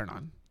know, a big turn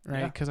on,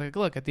 right? Because like,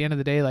 look, at the end of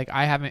the day, like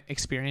I haven't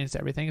experienced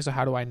everything, so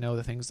how do I know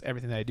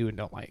everything that I do and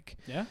don't like?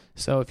 Yeah.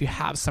 So if you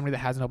have somebody that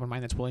has an open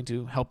mind that's willing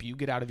to help you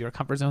get out of your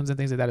comfort zones and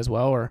things like that as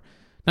well, or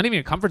not even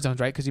your comfort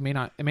zones, right? Because it may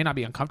not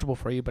be uncomfortable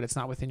for you, but it's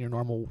not within your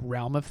normal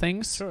realm of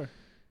things. Sure.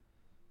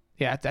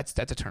 Yeah, that's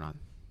a turn on.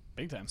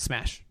 Big time.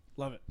 Smash.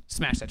 Love it.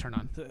 Smash that turn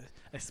on.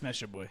 I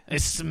smash your boy. I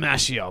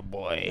smash your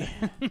boy.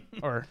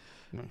 Or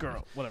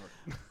girl, whatever.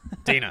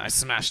 Dana, I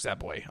smashed that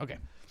boy. Okay.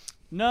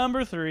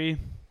 Number 3,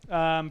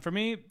 for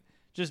me,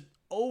 just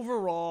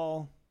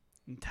overall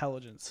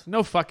intelligence.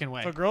 No fucking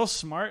way. If a girl's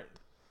smart,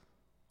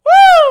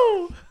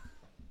 woo!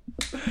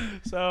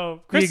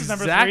 So Chris is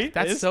number 3.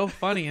 That's so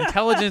funny.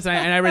 Intelligence,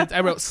 and I wrote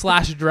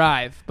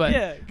 /drive, but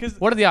yeah, because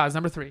what are the odds?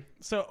 Number 3.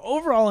 So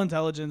overall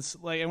intelligence,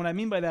 like, and what I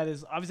mean by that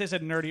is, obviously I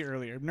said nerdy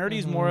earlier. Nerdy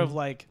is more of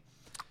like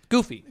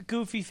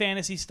goofy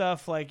fantasy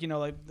stuff, like, you know,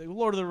 like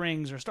Lord of the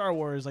Rings or Star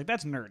Wars, like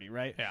that's nerdy,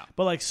 right? Yeah.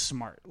 But like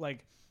smart,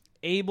 like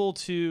able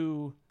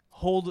to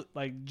hold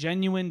like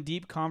genuine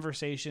deep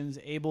conversations,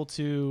 able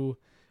to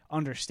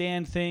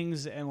understand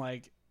things and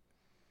like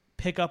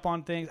pick up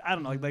on things. I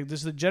don't know, like this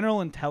is the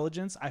general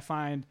intelligence I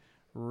find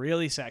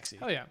really sexy.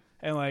 Oh yeah.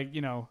 And like, you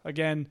know,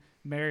 again,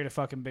 married a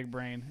fucking big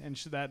brain, and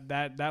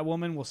that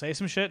woman will say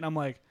some shit, and I'm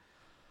like,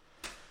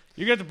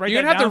 you're gonna have to break.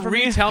 You're gonna have to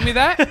retell me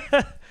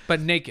that, but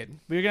naked.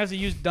 But you're gonna have to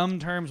use dumb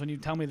terms when you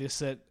tell me this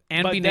shit,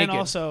 and but be then naked.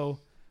 Also,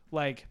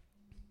 like,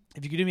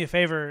 if you could do me a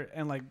favor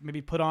and like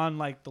maybe put on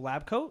like the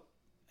lab coat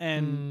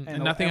and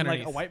nothing and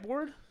underneath, like a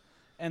whiteboard,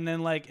 and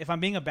then like if I'm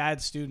being a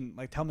bad student,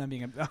 like tell me I'm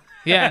being a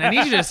yeah. And I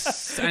need you to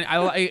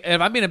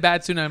if I'm being a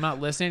bad student, and I'm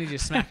not listening, you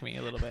just smack me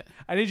a little bit.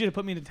 I need you to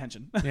put me in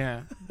detention.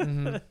 Yeah.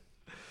 Mm-hmm.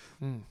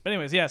 But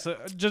anyways, yeah. So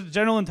just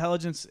general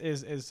intelligence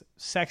is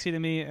sexy to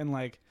me, and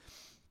like.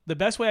 The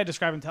best way I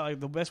describe how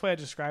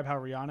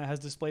Rihanna has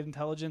displayed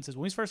intelligence is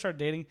when we first started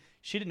dating,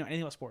 she didn't know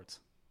anything about sports.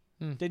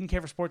 Didn't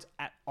care for sports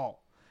at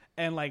all.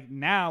 And like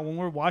now when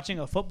we're watching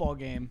a football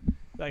game,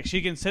 like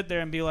she can sit there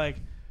and be like,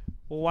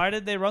 well, why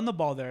did they run the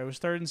ball there? It was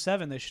 3rd and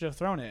 7. They should have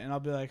thrown it. And I'll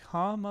be like,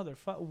 huh,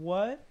 motherfucker,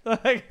 what?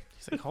 Like,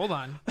 he's like, hold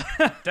on.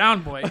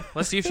 Down, boy.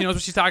 Let's see if she knows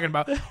what she's talking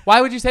about. Why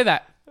would you say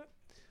that?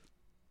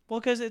 Well,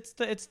 because it's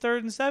 3rd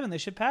and 7. They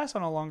should pass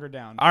on a longer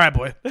down. All right,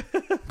 boy.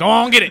 Go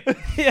on, get it.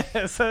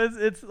 Yeah, so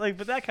it's like,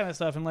 but that kind of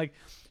stuff. And like,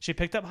 she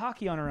picked up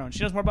hockey on her own.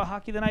 She knows more about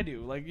hockey than I do.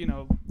 Like, you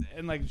know,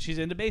 and like she's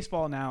into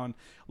baseball now and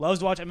loves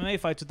to watch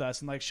MMA fights with us.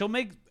 And like, she'll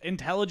make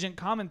intelligent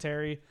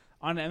commentary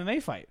on an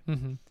MMA fight.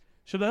 Mm-hmm.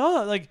 She'll be like,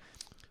 oh, like,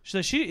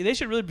 he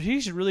should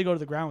really go to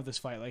the ground with this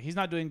fight. Like, he's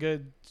not doing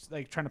good,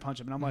 like trying to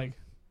punch him. And I'm like,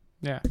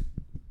 yeah,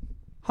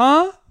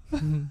 huh?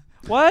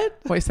 What?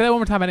 Wait, say that one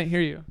more time. I didn't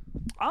hear you.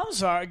 I'm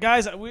sorry,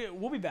 guys.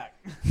 We'll be back.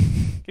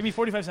 Give me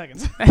 45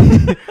 seconds.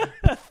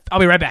 I'll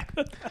be right back.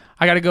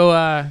 I gotta go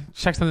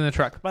check something in the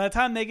truck. By the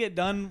time they get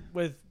done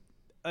with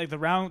like the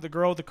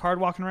girl with the card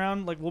walking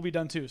around, like we'll be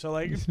done too. So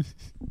like,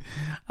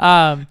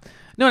 no,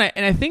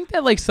 and I think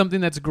that like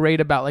something that's great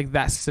about like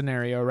that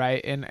scenario,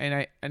 right?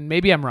 And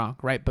maybe I'm wrong,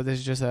 right? But this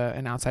is just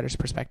an outsider's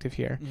perspective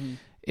here. Mm-hmm.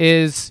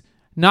 Is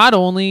not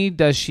only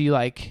does she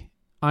like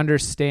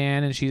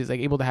understand and she's like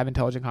able to have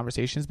intelligent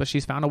conversations, but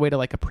she's found a way to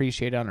like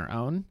appreciate it on her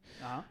own,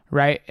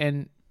 right?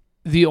 And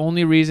the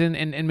only reason,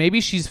 and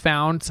maybe she's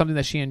found something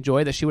that she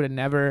enjoyed that she would have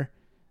never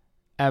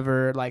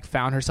ever like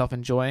found herself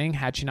enjoying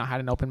had she not had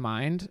an open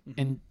mind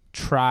and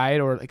tried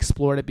or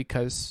explored it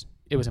because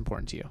it was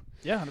important to you.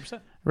 Yeah,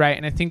 100%. Right.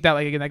 And I think that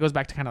like again that goes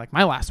back to kind of like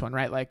my last one,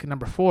 right? Like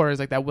number 4 is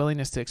like that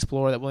willingness to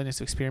explore, that willingness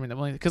to experiment, that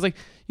willingness, because like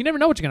you never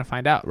know what you're gonna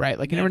find out, right?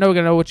 Like you never know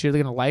what you're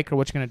gonna like or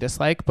what you're gonna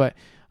dislike, but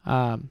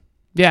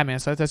yeah, man.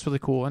 So that's really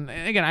cool. And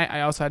again,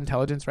 I also had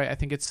intelligence, right? I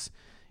think it's,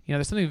 you know,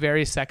 there's something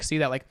very sexy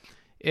that like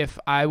if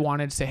I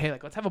wanted to say, hey,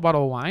 like let's have a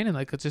bottle of wine and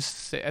like let's just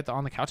sit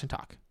on the couch and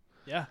talk.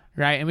 Yeah.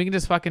 Right. And we can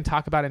just fucking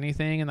talk about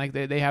anything. And like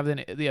they have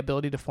the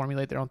ability to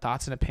formulate their own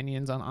thoughts and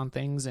opinions on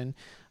things and,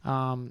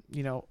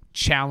 you know,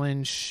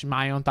 challenge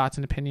my own thoughts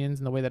and opinions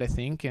in the way that I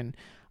think. And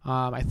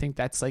I think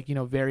that's like, you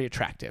know, very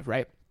attractive.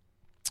 Right.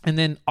 And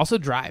then also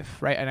drive.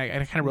 Right. And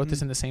I kind of wrote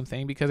this in the same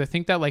thing because I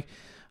think that like,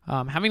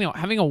 having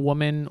a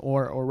woman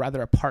or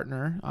rather a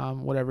partner,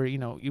 whatever, you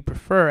know, you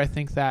prefer, I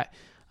think that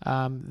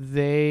I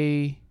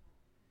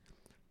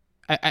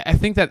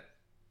think that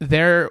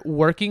they're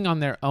working on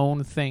their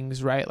own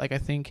things, right? Like I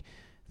think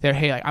they're,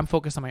 hey, like I'm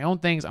focused on my own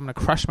things. I'm going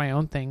to crush my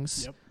own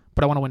things,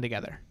 but I want to win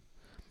together.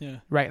 Yeah.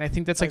 Right. And I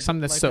think that's like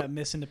something that's so that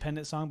Miss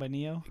Independent song by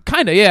Neo.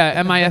 Kind of.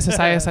 Yeah.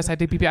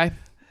 MISSISSIDPPI.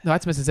 No,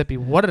 that's Mississippi.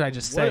 What did I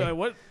just say?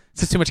 What? It's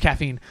just too much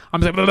caffeine.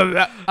 I'm just like, blah,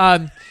 blah,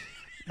 blah.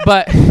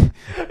 But I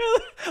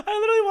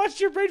literally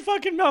watched your brain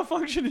fucking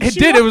malfunction. It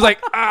did. It was like,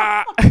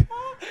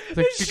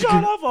 It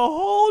shot off a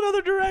whole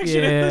other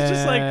direction. Yeah. It was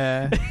just like,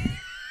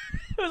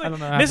 it was like, don't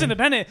know. Miss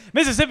Independent,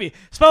 Mississippi.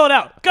 Spell it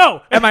out.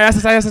 Go.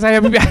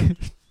 MISSISSI.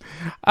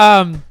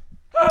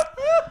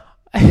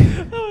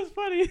 That was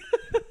funny.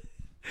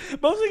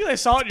 Mostly because I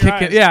saw it in your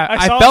eyes. Yeah,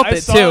 I felt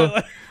it too.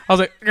 Like, I was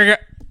like,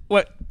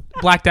 what?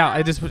 Blacked out.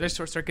 I just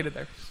short circuited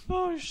there.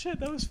 oh shit,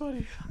 that was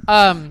funny.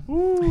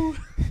 Ooh.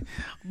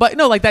 But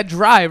no, like that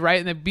drive, right?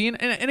 And then being,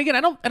 and again,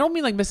 I don't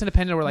mean like Miss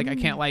Independent where like I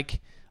can't like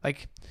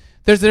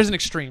there's an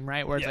extreme,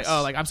 right? Where it's like,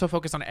 oh, like I'm so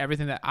focused on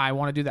everything that I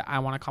want to do, that I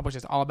want to accomplish.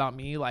 It's all about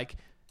me. Like,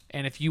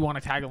 and if you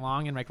want to tag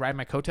along and like ride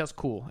my coattails,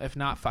 cool. If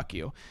not, fuck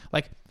you.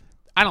 Like,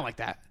 I don't like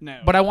that.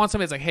 No. But I want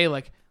somebody that's like, hey,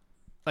 like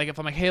if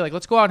I'm like, hey, like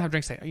let's go out and have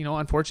drinks. You know,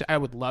 unfortunately, I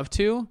would love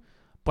to,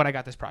 but I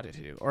got this project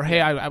to do. Or hey,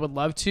 I would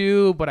love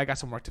to, but I got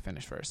some work to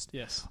finish first.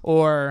 Yes.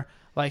 Or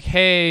like,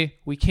 hey,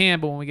 we can,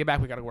 but when we get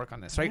back, we got to work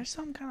on this, right? There's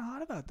something kind of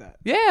hot about that.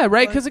 Yeah,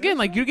 right. Because again,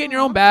 like you're getting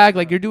your own bag,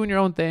 like you're doing your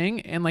own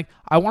thing, and like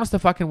I want us to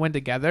fucking win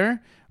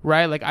together,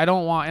 right? Like I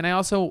don't want, and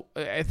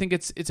I think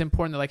it's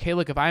important that like, hey,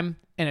 look, if I'm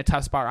in a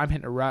tough spot, or I'm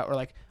hitting a rut, or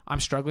like I'm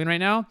struggling right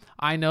now,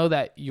 I know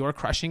that you're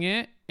crushing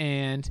it,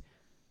 and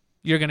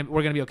we're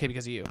gonna be okay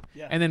because of you.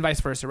 Yeah. And then vice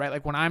versa, right?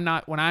 Like when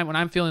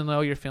I'm feeling low,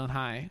 you're feeling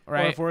high,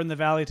 right? Or if we're in the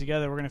valley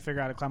together, we're gonna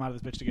figure out how to climb out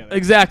of this bitch together.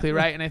 Exactly,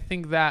 right. And I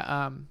think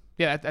that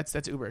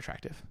that's uber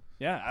attractive.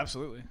 Yeah,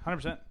 absolutely,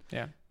 100%.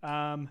 Yeah.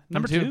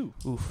 Number two.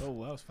 Oof.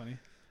 Oh, that was funny.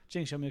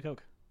 Jane, show me a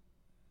Coke.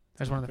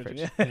 There's one in the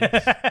fridge.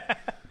 Yeah.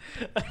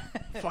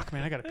 Fuck,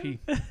 man, I gotta pee.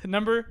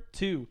 Number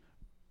two.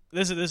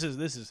 This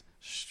is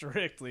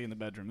strictly in the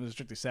bedroom. This is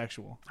strictly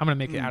sexual. I'm gonna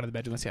make it out of the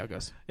bedroom. Let's see how it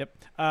goes. Yep.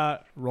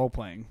 Role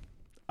playing.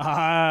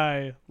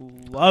 I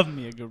love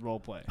me a good role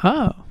play.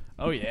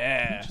 Oh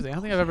yeah. Interesting. I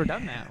don't think I've ever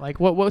done that.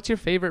 Like, what's your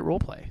favorite role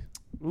play?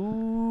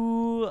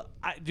 Ooh,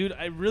 dude,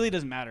 it really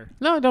doesn't matter.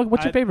 No.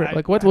 What's your favorite?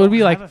 Like, what I would be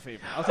don't like? have a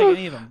favorite. I'll take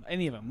any of them.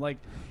 Any of them. Like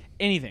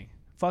anything.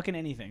 Fucking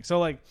anything. So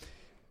like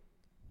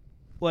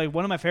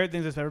one of my favorite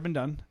things that's ever been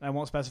done. I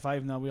won't specify,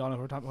 even though we all know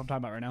what I'm talking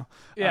about right now.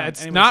 Yeah,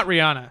 it's not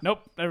Rihanna.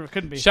 Nope, never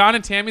couldn't be. Sean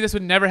and Tammy, this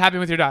would never happen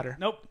with your daughter.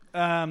 Nope.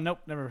 Nope,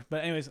 never.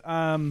 But anyways,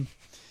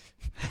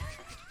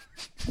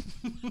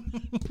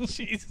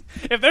 jeez.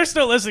 If they're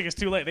still listening, it's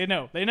too late. They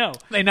know. They know.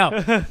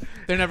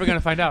 They're never gonna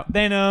find out.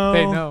 They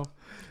know.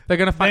 They're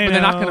gonna find, but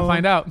they're not gonna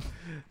find out.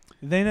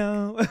 They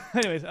know.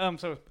 anyways,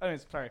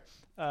 sorry.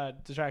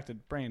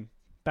 Distracted brain.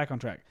 Back on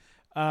track.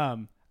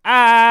 Hang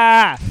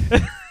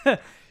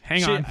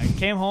on. I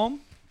came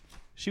home.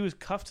 She was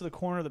cuffed to the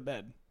corner of the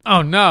bed.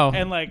 Oh no.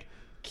 And like,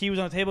 key was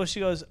on the table. She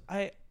goes,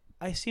 I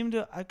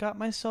got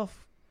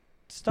myself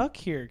stuck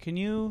here. Can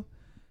you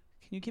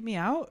get me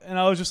out? And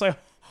I was just like,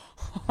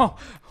 oh,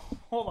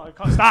 hold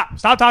on, stop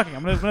talking.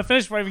 I'm gonna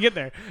finish before I even get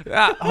there.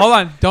 Hold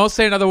on, don't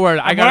say another word.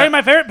 I'm wearing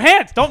my favorite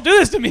pants. Don't do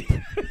this to me.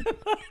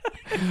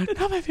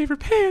 Not my favorite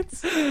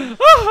pants.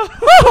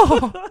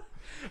 But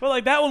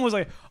like that one was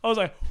like, I was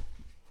like,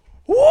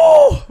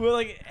 whoa! But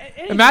like,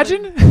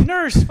 imagine like,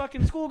 nurse,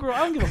 fucking schoolgirl. I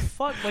don't give a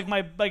fuck.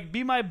 Like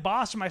be my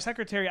boss or my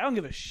secretary. I don't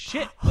give a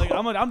shit. Like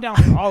I'm down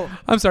for all of it.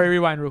 I'm sorry.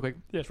 Rewind real quick.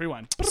 Yes,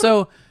 rewind.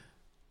 So,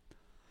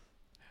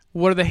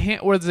 was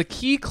the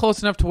key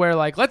close enough to where,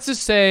 like, let's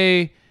just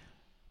say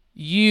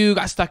you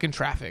got stuck in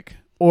traffic,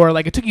 or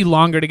like it took you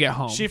longer to get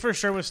home? She for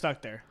sure was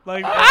stuck there.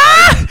 Like,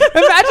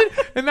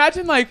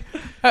 imagine like,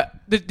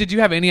 did you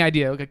have any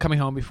idea like, coming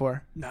home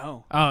before?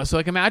 No. Oh, so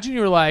like imagine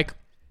you were like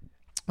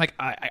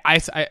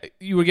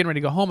you were getting ready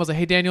to go home. I was like,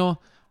 hey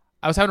Daniel,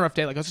 I was having a rough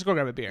day. Like, let's just go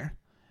grab a beer.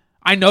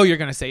 I know you're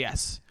gonna say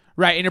yes.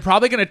 Right, and you're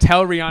probably gonna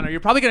tell Rihanna. You're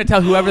probably gonna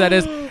tell whoever that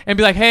is, and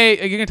be like, "Hey,"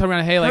 you're gonna tell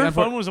Rihanna, "Hey, like, her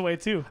phone was away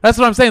too." That's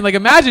what I'm saying. Like,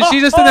 imagine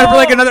she's just in there for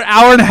like another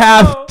hour and a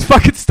half,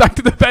 fucking stuck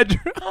to the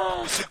bedroom.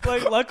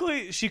 Like,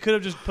 luckily, she could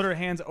have just put her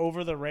hands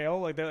over the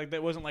rail, like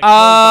that wasn't like.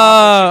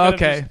 Oh,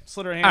 okay. Just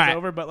slid her hands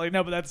over, but like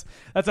no, but that's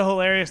a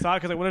hilarious thought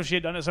because like, what if she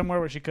had done it somewhere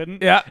where she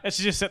couldn't? Yeah, and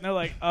she's just sitting there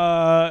like,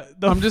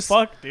 I'm just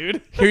fuck, dude.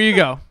 Here you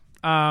go.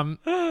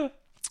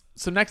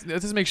 So next,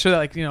 let's just make sure that,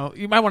 like, you know,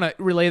 you might want to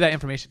relay that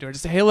information to her.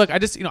 Just say, hey, look,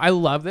 I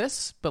love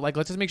this, but like,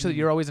 let's just make sure that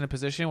you're always in a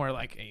position where,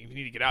 like, hey, you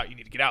need to get out.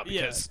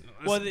 Because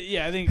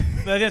I think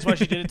that's why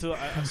she did it to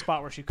a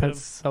spot where she could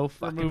have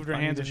removed her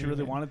hands if she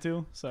really wanted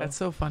to. So that's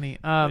so funny.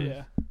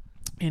 Yeah.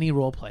 Any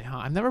role play, huh?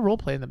 I've never role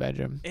played in the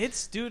bedroom.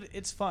 It's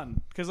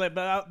fun because like,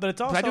 but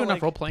it's also I do enough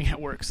like, role playing at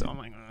work, so I'm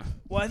like,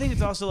 well, I think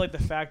it's also like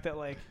the fact that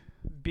like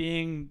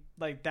being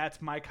like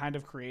that's my kind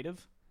of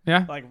creative.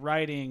 Yeah. Like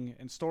writing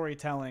and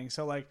storytelling.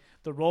 So like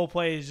the role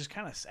play is just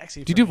kind of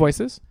sexy. Do you do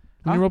voices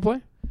when you role play?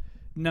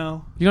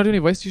 No. You don't do any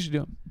voices? You should do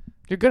them.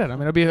 You're good at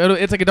them.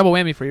 It's like a double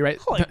whammy for you, right?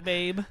 Like,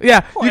 babe.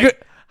 Yeah.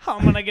 Like,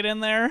 I'm going to get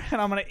in there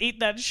and I'm going to eat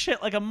that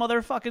shit like a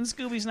motherfucking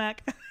Scooby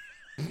snack.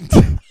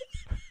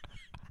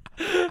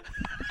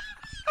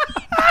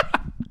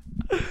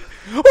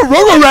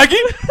 Roro Raggy.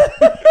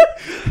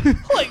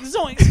 Like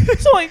zoinks,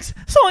 zoinks,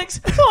 zoinks,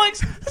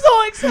 zoinks,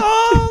 zoinks.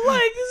 Oh,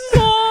 like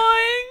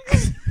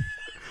zoinks.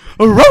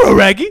 Roro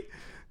Raggy.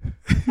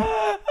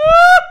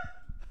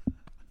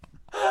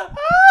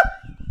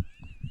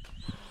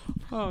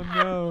 Oh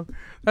no,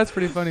 that's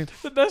pretty funny.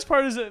 The best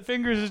part is that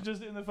Fingers is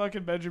just in the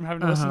fucking bedroom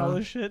having to listen to all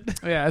this shit.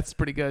 Yeah, it's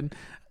pretty good.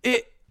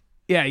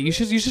 Yeah, you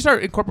should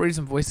start incorporating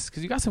some voices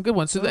because you got some good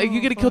ones. So like,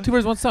 you get to kill two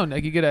birds with one stone.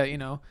 Like you get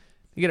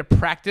to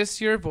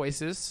practice your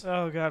voices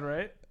Oh God,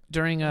 right?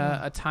 during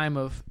a time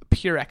of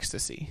pure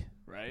ecstasy.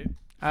 Right.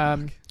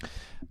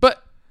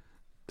 But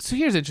so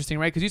here's interesting,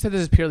 right? Because you said this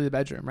is purely the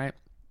bedroom, right?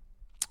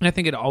 And I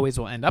think it always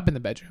will end up in the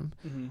bedroom.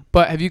 Mm-hmm.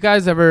 But have you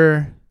guys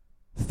ever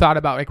thought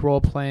about like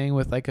role playing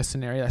with like a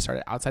scenario that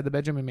started outside the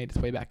bedroom and made its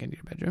way back into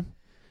your bedroom?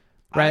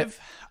 Right.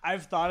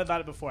 I've thought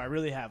about it before. I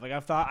really have. Like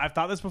I've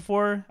thought this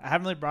before. I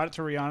haven't really brought it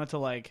to Rihanna to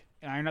like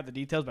iron out the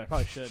details, but I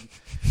probably should.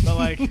 But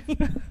like,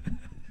 I'm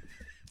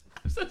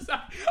so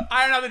sorry.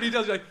 Iron out the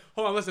details. You're like,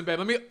 hold on, listen,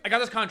 babe. I got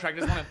this contract.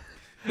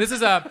 This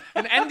is an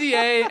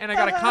NDA, and I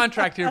got a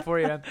contract here for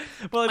you. But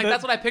like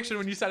that's what I pictured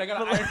when you said I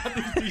got to iron out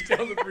these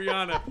details with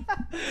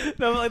Rihanna.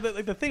 No,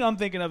 like the thing I'm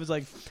thinking of is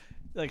like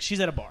she's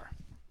at a bar.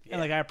 And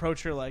like I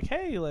approach her like,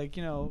 hey, like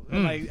and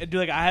like do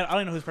like I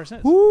don't know who this person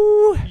is.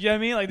 Ooh. You know what I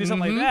mean? Like do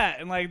something like that,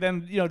 and like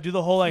then do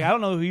the whole like I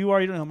don't know who you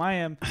are, you don't know who I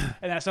am,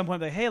 and at some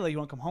point like, hey, like you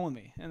want to come home with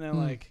me? And then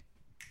like,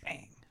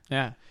 bang.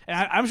 Yeah. And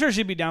I'm sure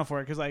she'd be down for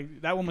it because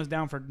like that woman's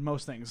down for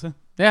most things.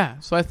 Yeah.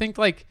 So I think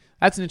like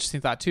that's an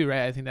interesting thought too,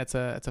 right? I think that's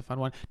a fun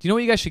one. Do you know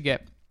what you guys should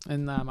get?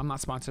 And I'm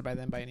not sponsored by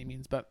them by any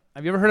means, but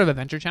have you ever heard of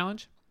Adventure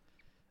Challenge?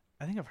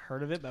 I think I've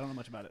heard of it, but I don't know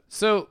much about it.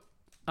 So.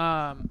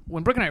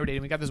 When Brooke and I were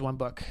dating, we got this one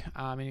book,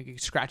 and you can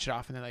scratch it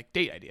off, and they're like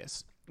date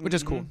ideas, which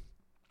is cool.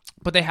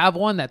 But they have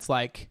one that's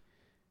like,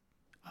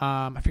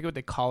 I forget what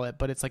they call it,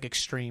 but it's like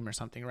extreme or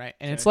something, right?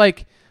 And it's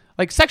like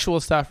sexual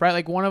stuff, right?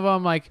 Like one of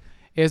them, like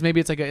is maybe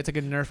it's like a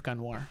Nerf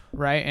gun war,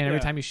 right? And every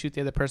time you shoot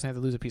the other person, you have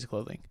to lose a piece of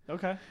clothing.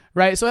 Okay.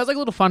 Right. So it has like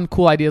little fun,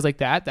 cool ideas like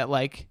that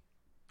like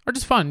are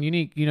just fun,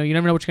 unique. You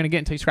never know what you're gonna get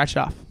until you scratch it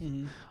off.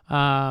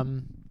 Mm-hmm.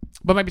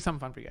 But might be something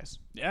fun for you guys.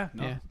 Yeah,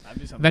 no, yeah. that'd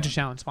be something. Adventure fun.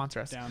 Challenge,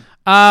 sponsor us. Down.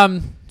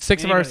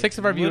 Six of our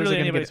viewers are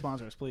going to get it.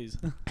 Sponsor us, please.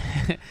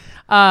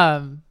 Yeah,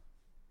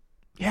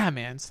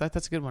 man. So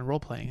that's a good one. Role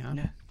playing, huh?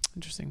 Yeah.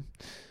 Interesting.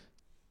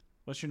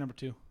 What's your number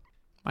 2?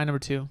 My number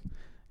 2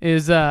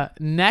 is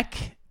neck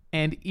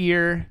and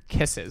ear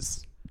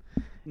kisses.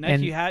 Neck,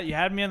 and, you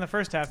had me in the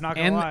first half. Not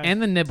gonna lie.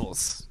 And the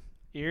nibbles.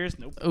 Ears,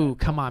 nope. Ooh,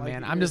 come on,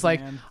 man. I'm just like,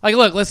 man.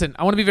 Look, listen.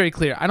 I want to be very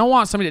clear. I don't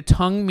want somebody to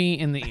tongue me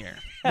in the ear.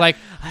 Like,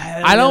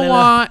 I don't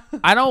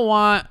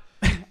want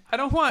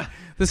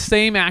the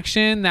same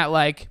action that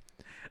like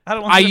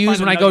I use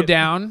when I go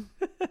down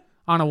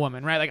on a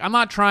woman, right? Like I'm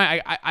not trying.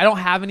 I don't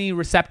have any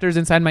receptors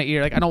inside my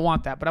ear. Like I don't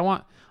want that, but I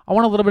want a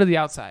little bit of the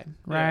outside,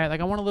 right? Yeah.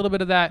 Like I want a little bit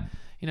of that.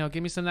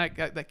 Give me some of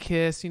that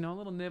kiss.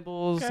 Little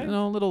nibbles. Okay.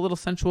 Little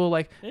sensual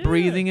like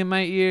breathing in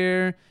my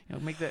ear.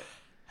 Make that.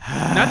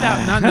 Not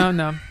that.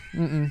 No.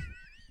 Mm-mm.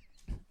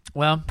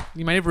 Well,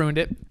 you might have ruined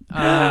it.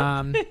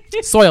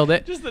 Soiled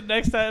it. Just the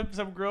next time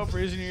some girl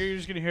breathes in your ear, you're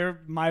just going to hear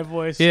my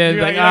voice. Yeah,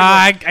 like,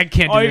 I can't do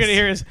this. All you're going to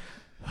hear is...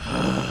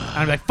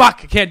 I'm like, fuck,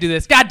 I can't do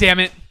this. God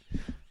damn it.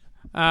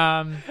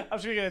 I'm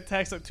just going to get a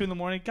text at 2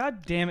 in.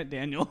 God damn it,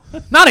 Daniel.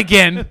 Not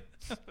again.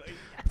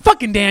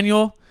 Fucking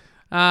Daniel.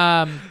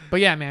 But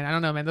yeah, man, I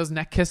don't know, man. Those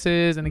neck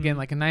kisses, and again,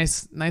 like a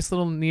nice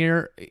little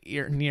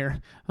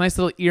nice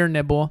little ear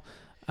nibble.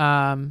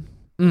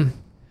 Something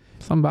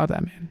about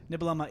that, man.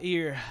 Nibble on my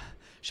ear.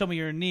 Show me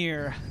you're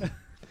near.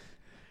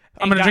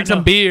 I'm gonna drink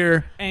some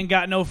beer. Ain't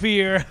got no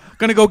fear.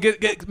 Gonna go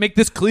make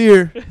this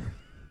clear.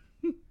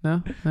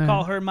 No?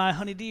 Call her my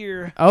honey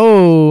dear.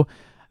 Oh,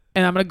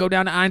 and I'm gonna go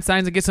down to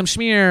Einstein's and get some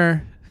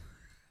schmear.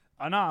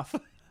 Enough.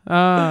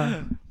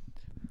 I'm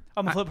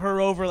gonna flip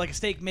her over like a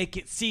steak, make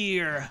it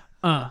sear.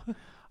 This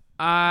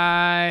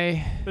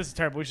is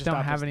terrible. We should don't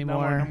stop have this. any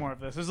more. No more of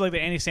this. This is like the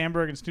Andy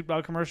Samberg and Snoop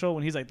Dogg commercial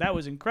when he's like, "That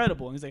was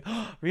incredible," and he's like,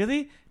 oh,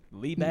 "Really?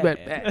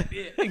 Bad.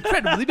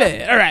 Incredibly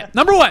bad." All right,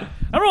 number one.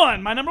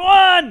 My number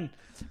one.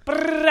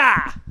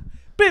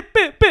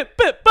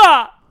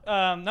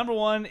 Number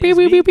one is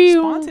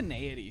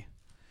spontaneity,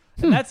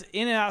 and that's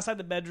in and outside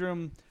the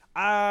bedroom.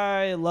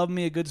 I love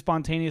me a good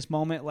spontaneous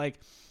moment, like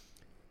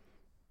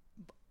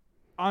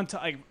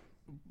like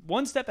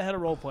one step ahead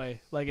of role play.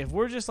 Like if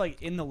we're just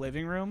like in the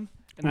living room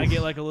and I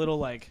get like a little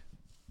like,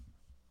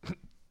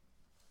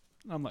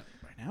 I'm like,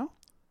 right now?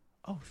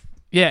 Oh,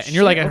 yeah, and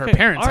you're like at her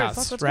parents'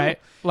 house, right?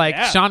 Like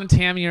Sean and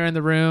Tammy are in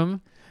the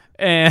room,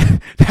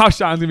 and now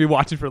Sean's gonna be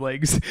watching for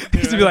legs.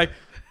 He's gonna be like,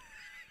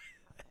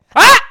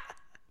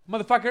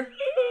 motherfucker,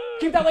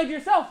 keep that leg to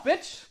yourself,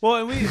 bitch.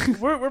 Well, and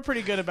we're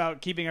pretty good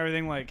about keeping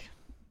everything like.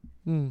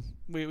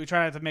 We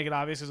try not to make it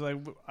obvious because like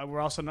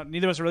we're also not,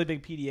 neither of us are really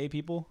big PDA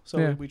people,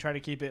 so we try to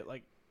keep it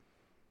like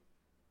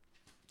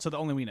so that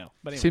only we know.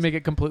 But anyways. So you make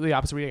it completely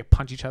opposite. We like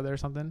punch each other or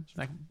something.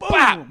 Like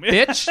boom,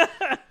 bitch.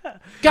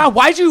 God,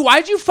 why'd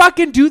you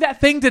fucking do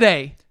that thing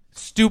today?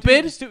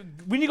 Stupid.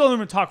 We need to go in the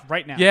room and talk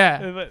right now.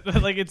 Yeah,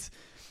 but like it's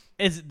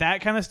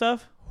that kind of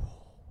stuff.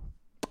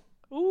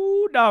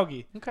 Ooh,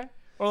 doggy. Okay.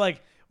 Or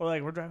like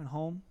we're driving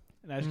home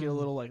and I just get a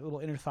little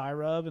inner thigh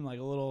rub and like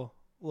a little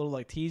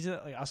like tease it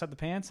like outside the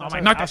pants. I'm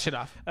like, knock that shit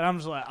off. And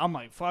I'm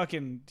like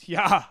fucking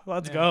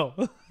let's go.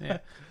 Yeah.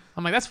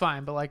 I'm like, that's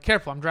fine, but like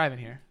careful, I'm driving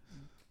here.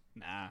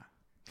 Nah.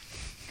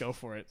 Go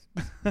for it.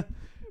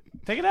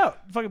 Take it out.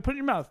 Fucking put it in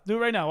your mouth. Do it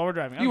right now while we're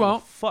driving. You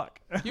won't. Fuck.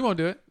 You won't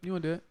do it. You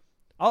won't do it.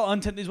 I'll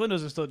untint these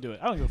windows and still do it.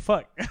 I don't give a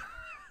fuck.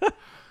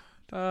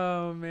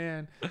 Oh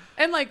man.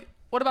 And like,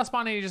 what about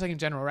spontaneity just like in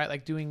general, right?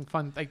 Like doing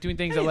fun, like doing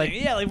things that like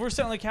like we're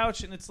sitting on the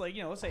couch and it's like,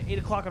 let's say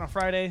 8:00 on a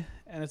Friday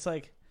and it's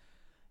like,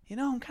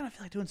 I'm kind of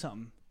feel like doing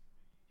something.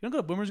 You want to go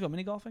to Boomers, go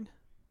mini golfing?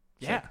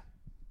 Yeah.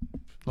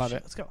 Love Shit,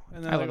 it. Let's go.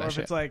 And then I like, love or that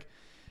if it's like,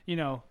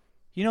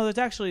 there's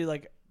actually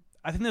like,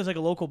 I think there's like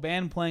a local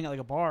band playing at like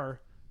a bar,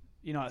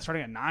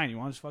 starting at 9. You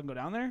want to just fucking go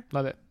down there?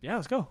 Love it. Yeah,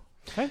 let's go.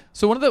 Okay.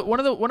 So one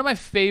of my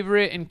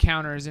favorite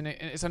encounters, and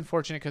it's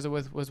unfortunate because it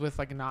was with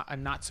like a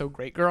not so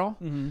great girl.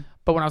 Mm-hmm.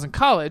 But when I was in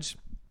college,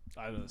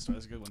 I know this story.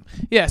 That's a good one.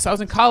 yeah. So I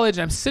was in college.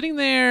 And I'm sitting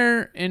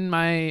there in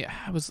my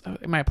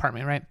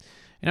apartment, right?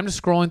 And I'm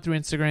just scrolling through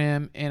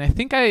Instagram, and I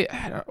think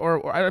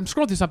or I'm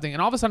scrolling through something,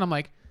 and all of a sudden I'm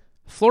like,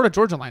 Florida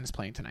Georgia Line is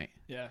playing tonight.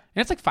 Yeah.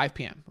 And it's like 5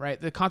 p.m. Right?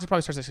 The concert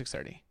probably starts at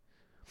 6:30.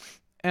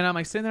 And I'm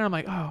like sitting there. I'm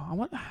like,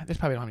 oh, there's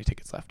probably don't have any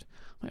tickets left.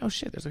 I'm like, oh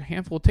shit, there's a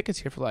handful of tickets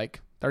here for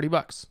like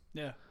 $30.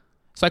 Yeah.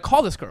 So I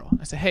call this girl.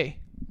 I said, hey,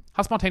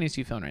 how spontaneous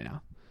are you feeling right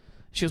now?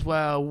 She goes,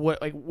 well, what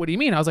do you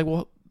mean? I was like,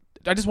 well,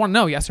 I just want to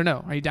know, yes or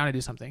no. Are you down to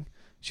do something?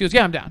 She goes,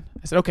 yeah, I'm down.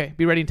 I said, okay,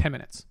 be ready in 10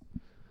 minutes.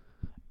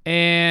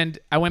 And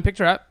I went and picked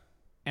her up,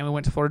 and we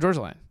went to Florida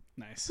Georgia Line.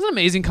 Nice. This is an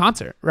amazing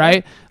concert,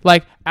 right?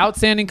 Like,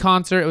 outstanding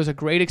concert. It was a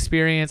great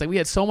experience. Like, we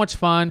had so much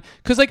fun.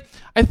 Because, like,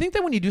 I think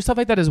that when you do stuff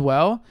like that as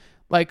well,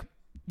 like,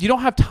 you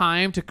don't have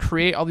time to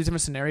create all these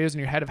different scenarios in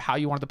your head of how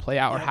you want it to play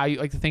out or how you,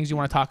 like, the things you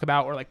want to talk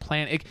about or, like,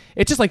 plan.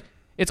 It's just, like,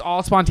 it's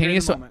all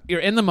spontaneous. So you're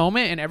in the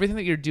moment, and everything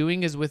that you're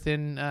doing is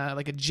within,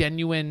 like, a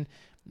genuine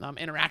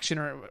interaction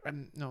or,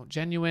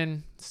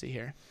 genuine, let's see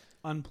here,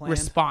 unplanned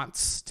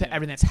response to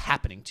everything that's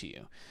happening to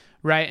you.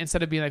 Right?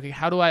 Instead of being like,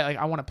 how do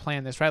I want to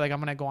plan this, right? Like, I'm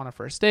going to go on a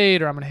first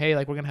date, or I'm going to, hey,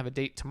 like, we're going to have a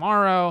date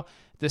tomorrow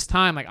this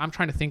time. Like, I'm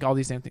trying to think all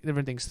these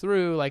different things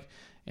through. Like,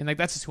 and like,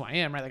 that's just who I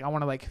am, right? Like, I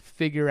want to like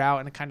figure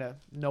out and kind of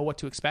know what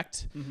to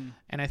expect. Mm-hmm.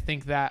 And I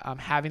think that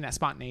having that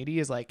spontaneity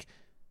is like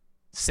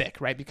sick,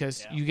 right?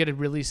 Because you get to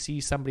really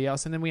see somebody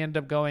else. And then we ended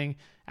up going,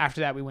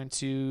 after that, we went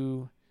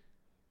to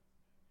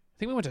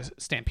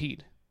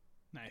Stampede.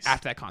 Nice.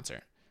 After that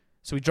concert.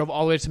 So we drove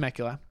all the way to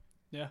Temecula.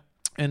 Yeah.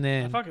 And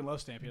then I fucking love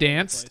Stampede.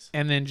 Danced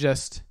and then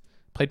just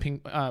played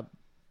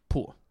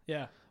pool.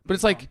 Yeah. But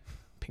it's like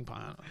ping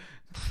pong.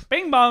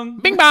 Bing bong.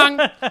 Bing bong.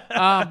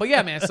 But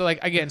yeah, man. So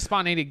like, again,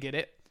 spontaneity, get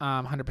it.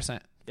 100%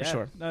 for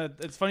sure.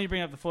 It's funny you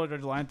bring up the Florida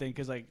Georgia Line thing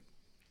because like,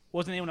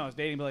 wasn't anyone I was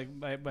dating, but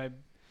like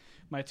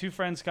my two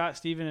friends,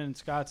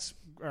 Steven's girlfriend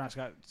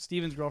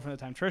at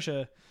the time,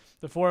 Trisha,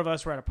 the four of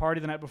us were at a party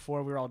the night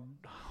before. We were all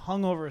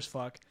hungover as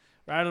fuck.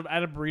 We're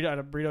at a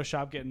burrito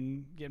shop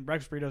getting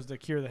breakfast burritos to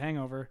cure the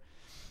hangover.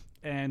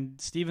 And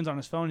Steven's on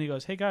his phone. And he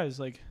goes, "Hey guys,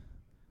 like,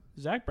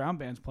 Zach Brown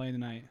Band's playing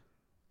tonight.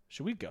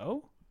 Should we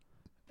go?"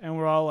 And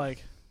we're all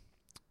like,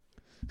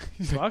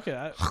 "Fuck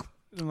it."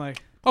 I'm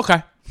like,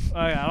 okay.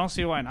 I don't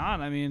see why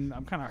not. I mean,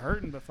 I'm kind of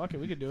hurting, but fuck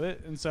it, we could do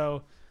it. And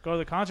so go to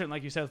the concert. And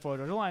like you said,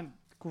 Florida Georgia Line,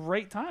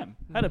 great time.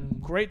 Had a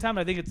great time.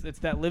 I think it's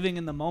that living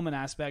in the moment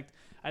aspect.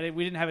 We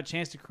didn't have a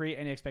chance to create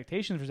any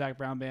expectations for Zach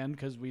Brown Band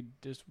because we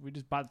just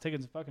bought the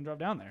tickets and fucking drove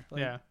down there.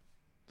 Like, yeah.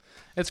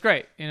 It's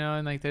great,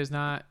 and like there's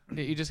not,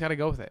 you just got to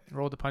go with it,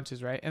 roll the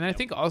punches, right? And I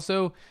think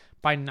also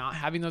by not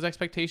having those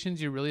expectations,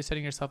 you're really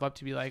setting yourself up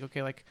to be like,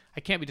 okay, like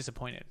I can't be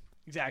disappointed.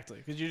 Exactly,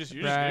 because you're just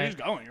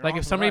going. You're like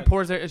if somebody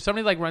if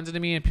somebody like runs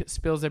into me and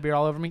spills their beer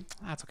all over me,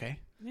 that's okay.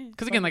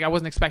 Because again, like I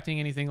wasn't expecting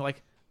anything.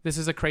 Like this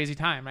is a crazy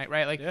time,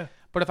 right? Like, yeah.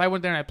 But if I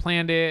went there and I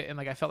planned it and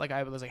like I felt like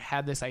I was like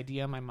had this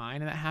idea in my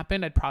mind and that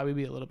happened, I'd probably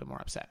be a little bit more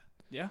upset.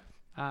 Yeah.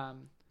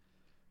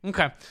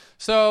 Okay,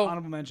 so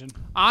honorable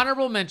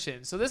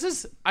mention. So this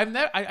is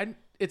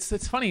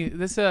it's funny.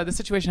 This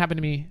situation happened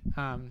to me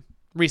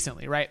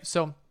recently, right?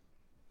 So I'm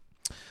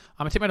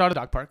gonna take my daughter to the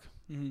dog park.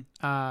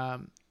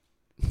 Mm-hmm.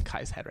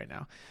 Kai's head right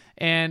now,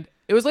 and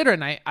it was later at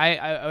night.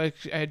 I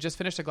had just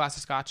finished a glass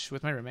of scotch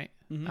with my roommate,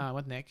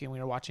 with Nick, and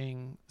we were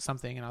watching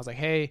something, and I was like,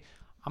 hey,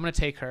 I'm gonna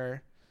take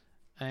her,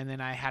 and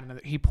then I had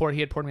another. He had poured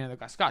me another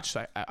glass of scotch,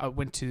 so I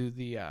went to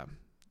the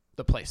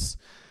place,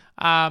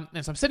 and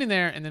so I'm sitting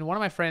there, and then one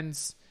of my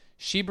friends.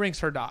 She brings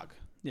her dog.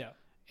 Yeah.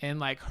 And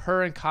like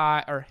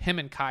him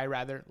and Kai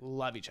rather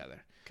love each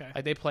other. Okay.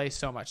 Like they play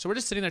so much. So we're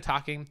just sitting there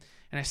talking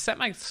and I set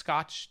my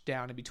scotch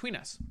down in between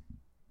us.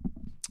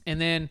 And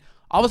then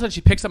all of a sudden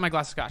she picks up my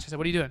glass of scotch. I said,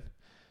 "What are you doing?"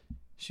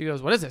 She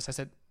goes, "What is this?" I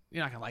said,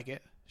 "You're not going to like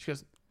it." She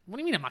goes, "What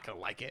do you mean I'm not going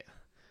to like it?"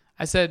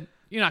 I said,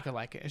 "You're not going to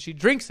like it." And she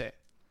drinks it.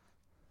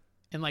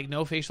 And like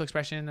no facial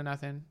expression or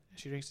nothing.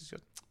 She drinks it. She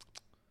goes,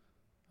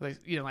 like,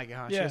 "You don't like it,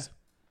 huh?" Yeah. She goes,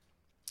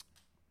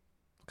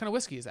 "What kind of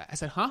whiskey is that?" I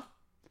said, "Huh?"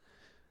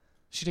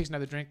 She takes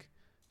another drink.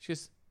 She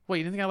goes, "Wait,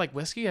 you didn't think I like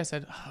whiskey?" I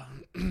said,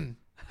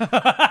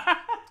 I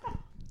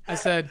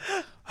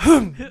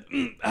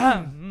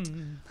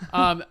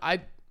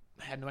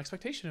had no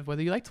expectation of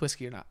whether you liked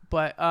whiskey or not.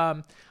 But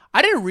I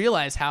didn't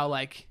realize how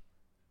like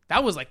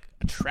that was like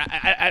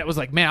I was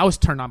like, man, I was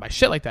turned on by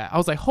shit like that. I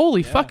was like,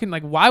 holy fucking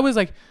like why was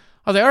like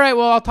I was like, all right,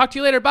 well, I'll talk to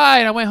you later, bye.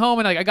 And I went home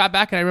and like I got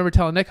back and I remember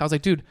telling Nick, I was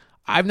like, dude,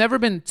 I've never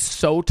been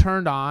so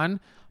turned on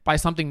by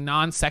something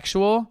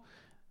non-sexual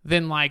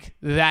than like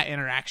that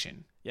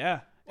interaction.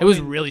 Yeah. It was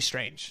really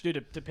strange.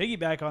 Dude, to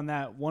piggyback on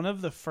that, one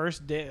of the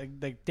first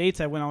dates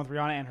I went on with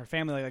Rihanna and her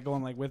family, like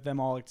going like with them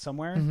all like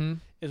somewhere,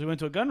 is we went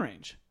to a gun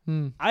range.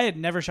 I had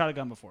never shot a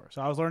gun before,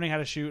 so I was learning how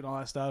to shoot and all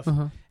that stuff.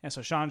 And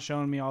so Sean's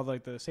showing me all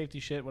like the safety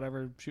shit,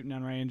 whatever, shooting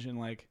down range, and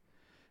like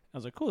I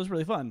was like, cool, this is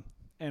really fun.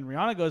 And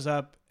Rihanna goes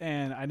up,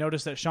 and I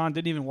noticed that Sean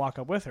didn't even walk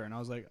up with her, and I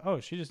was like, oh,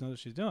 she just knows what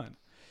she's doing.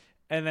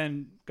 And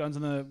then guns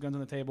on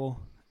the table,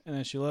 and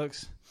then she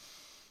looks,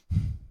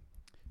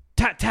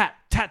 tat tat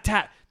tat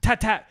tat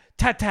tat tat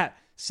tat tat,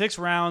 6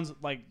 rounds,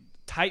 like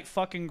tight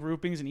fucking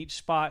groupings in each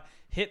spot.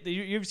 Hit the,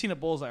 you've seen a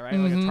bullseye, right?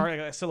 Like a target,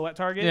 like a silhouette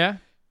target. Yeah.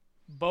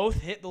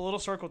 Both hit the little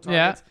circle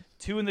targets. Yeah.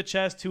 2 in the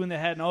chest, 2 in the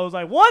head, and I was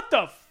like, what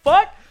the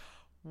fuck?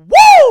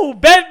 Woo!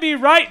 Bend me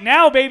right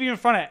now, baby, in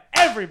front of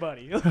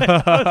everybody. Like,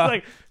 I was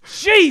like,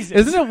 Jesus.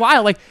 Isn't it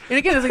wild? Like, and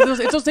again, it's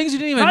like it's those things you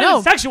didn't even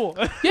know. Sexual.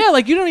 Yeah,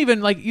 like you don't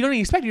even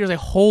expect it. You're just like,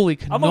 holy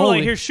cannoli. I'm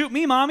like, here, shoot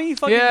me, mommy.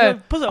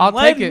 Fucking put I'll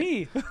leg take it.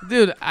 Me.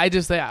 Dude, I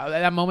just at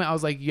that moment I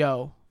was like,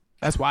 yo,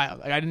 that's wild.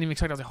 Like I didn't even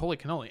expect it. I was like, holy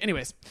cannoli.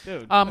 Anyways,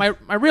 dude, my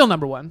real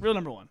number one. Real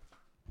number one.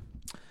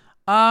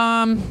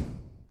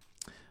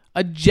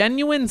 A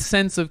genuine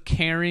sense of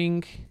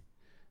caring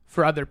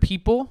for other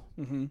people,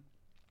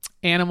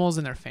 animals,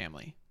 and their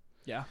family.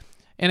 Yeah.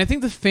 And I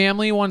think the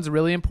family one's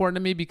really important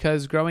to me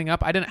because growing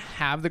up, I didn't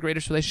have the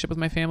greatest relationship with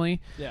my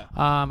family. Yeah.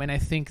 And I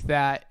think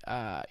that,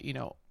 I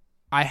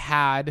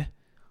had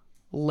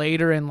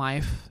later in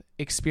life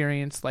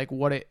experienced like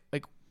what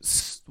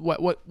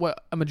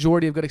a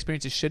majority of good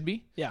experiences should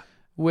be. Yeah.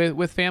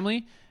 With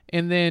family.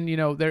 And then,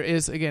 there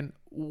is, again,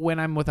 when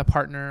I'm with a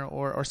partner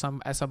or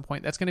at some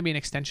point, that's going to be an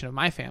extension of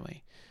my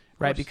family,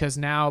 right? Because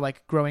now,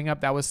 like growing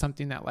up, that was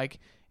something that like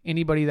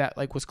anybody that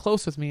like was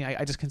close with me,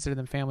 I just consider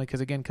them family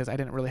because I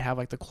didn't really have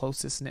like the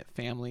closest knit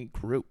family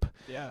group.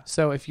 Yeah.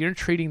 So if you're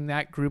treating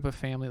that group of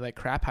family like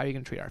crap, how are you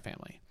going to treat our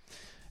family?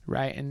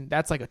 Right. And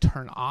that's like a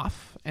turn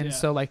off. And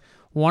so like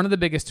one of the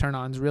biggest turn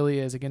ons really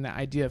is, again, that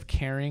idea of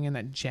caring and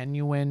that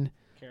genuine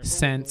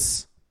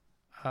sense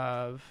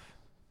of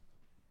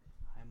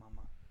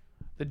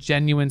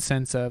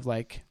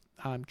like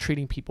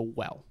treating people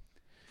well.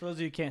 For those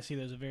of you who can't see,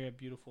 there's a very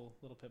beautiful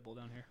little pit bull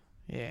down here.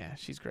 Yeah,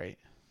 she's great.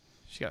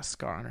 She got a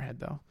scar on her head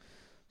though.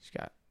 She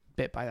got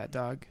bit by that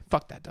dog.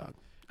 Fuck that dog.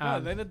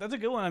 That's a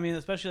good one. I mean,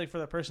 especially like for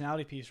the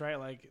personality piece, right?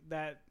 Like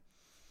that.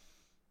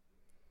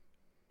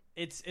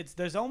 It's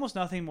there's almost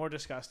nothing more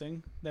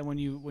disgusting than when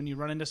you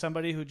run into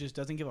somebody who just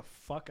doesn't give a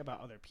fuck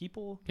about other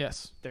people.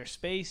 Yes. Their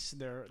space,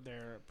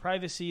 their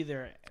privacy,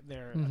 their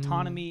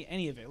autonomy,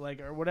 any of it, like,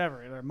 or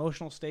whatever, their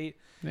emotional state.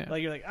 Yeah.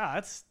 Like you're like,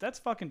 that's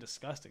fucking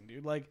disgusting,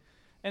 dude. Like,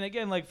 and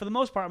again, like for the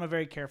most part, I'm a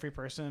very carefree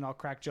person and I'll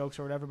crack jokes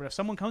or whatever. But if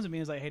someone comes to me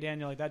and is like, hey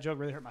Daniel, like that joke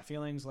really hurt my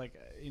feelings, like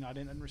I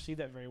didn't receive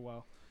that very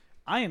well.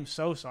 I am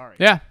so sorry.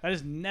 Yeah. That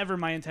is never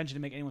my intention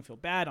to make anyone feel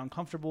bad,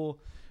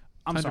 uncomfortable.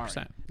 I'm 100%.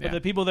 Sorry. Yeah. But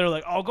the people that are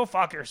like, oh, go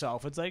fuck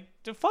yourself. It's like,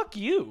 fuck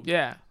you.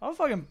 Yeah. I'll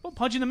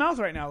punch you in the mouth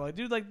right now. Like,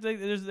 dude, like,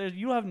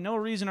 you have no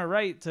reason or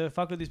right to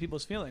fuck with these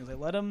people's feelings. Like,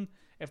 let them,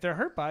 if they're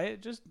hurt by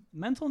it, just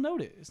mental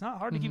note it. It's not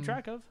hard to keep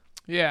track of.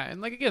 Yeah.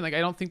 And like, again, like, I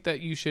don't think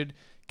that you should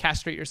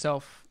castrate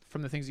yourself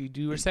from the things you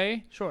do or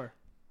say. Sure.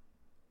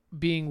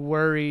 Being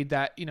worried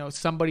that,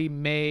 somebody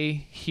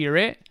may hear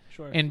it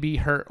and be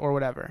hurt or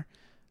whatever.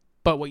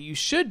 But what you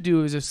should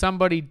do is if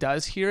somebody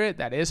does hear it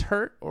that is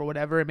hurt or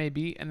whatever it may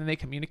be, and then they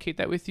communicate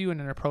that with you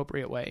in an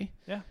appropriate way,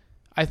 yeah,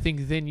 I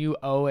think then you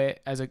owe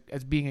it as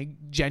being a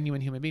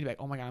genuine human being, like,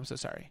 oh my God, I'm so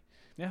sorry.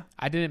 Yeah.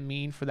 I didn't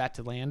mean for that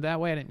to land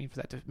that way. I didn't mean for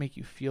that to make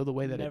you feel the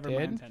way that it did. Never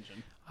my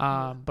intention.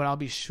 But I'll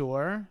be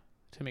sure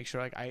to make sure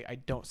like I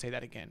don't say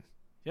that again.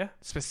 Yeah.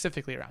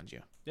 Specifically around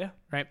you. Yeah.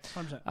 Right.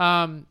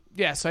 100%.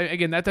 Yeah. So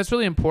again, that's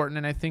really important.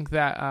 And I think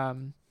that,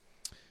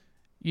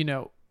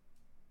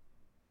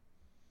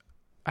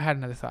 I had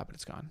another thought, but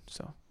it's gone.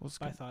 So we'll just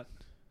By thought.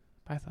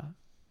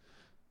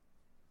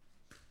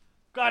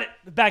 Got it.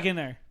 Back in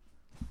there.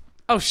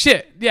 Oh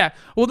shit. Yeah.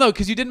 Well, no,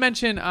 because you did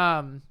mention.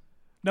 No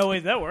way,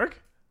 did that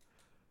work?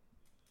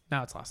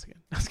 Now it's lost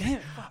again.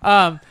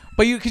 But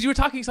because you were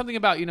talking something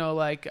about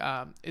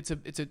it's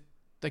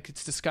like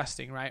it's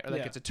disgusting, right? Or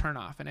like it's a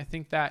turnoff, and I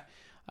think that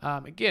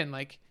again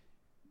like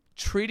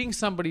treating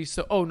somebody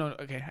so. Oh no.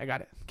 Okay, I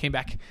got it. Came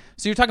back.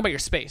 So you're talking about your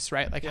space,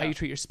 right? Like how you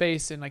treat your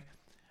space and like.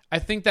 I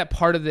think that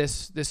part of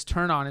this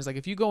turn on is like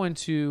if you go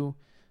into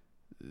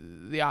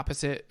the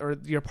opposite or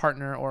your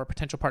partner or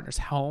potential partner's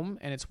home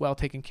and it's well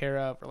taken care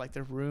of or like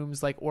their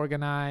room's like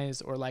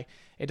organized or like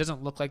it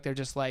doesn't look like they're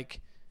just like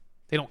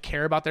they don't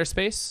care about their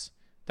space,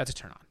 that's a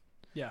turn on.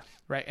 Yeah.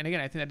 Right. And again,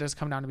 I think that does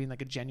come down to being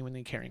like a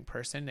genuinely caring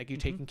person, like you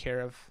taking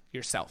care of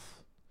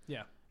yourself.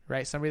 Yeah.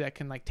 Right. Somebody that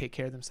can like take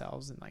care of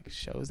themselves and like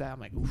shows that. I'm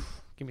like,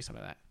 oof, give me some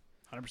of that.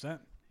 100%.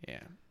 Yeah.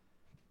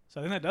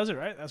 So I think that does it,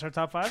 right? That's our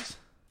top 5s.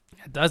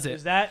 That does it.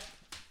 Is that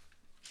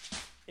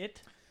it?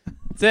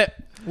 That's it.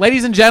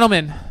 Ladies and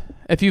gentlemen,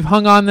 if you've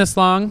hung on this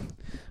long,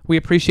 we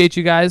appreciate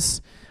you guys.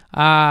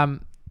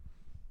 Coming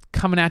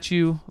at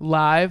you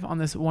live on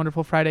this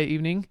wonderful Friday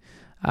evening.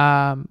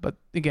 But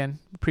again,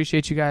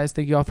 appreciate you guys.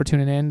 Thank you all for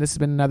tuning in. This has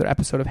been another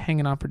episode of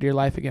Hanging On for Dear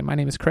Life. Again, my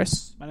name is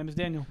Chris. My name is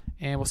Daniel.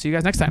 And we'll see you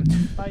guys next time.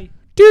 Bye.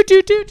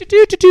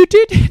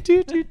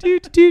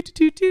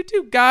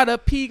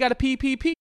 Gotta pee.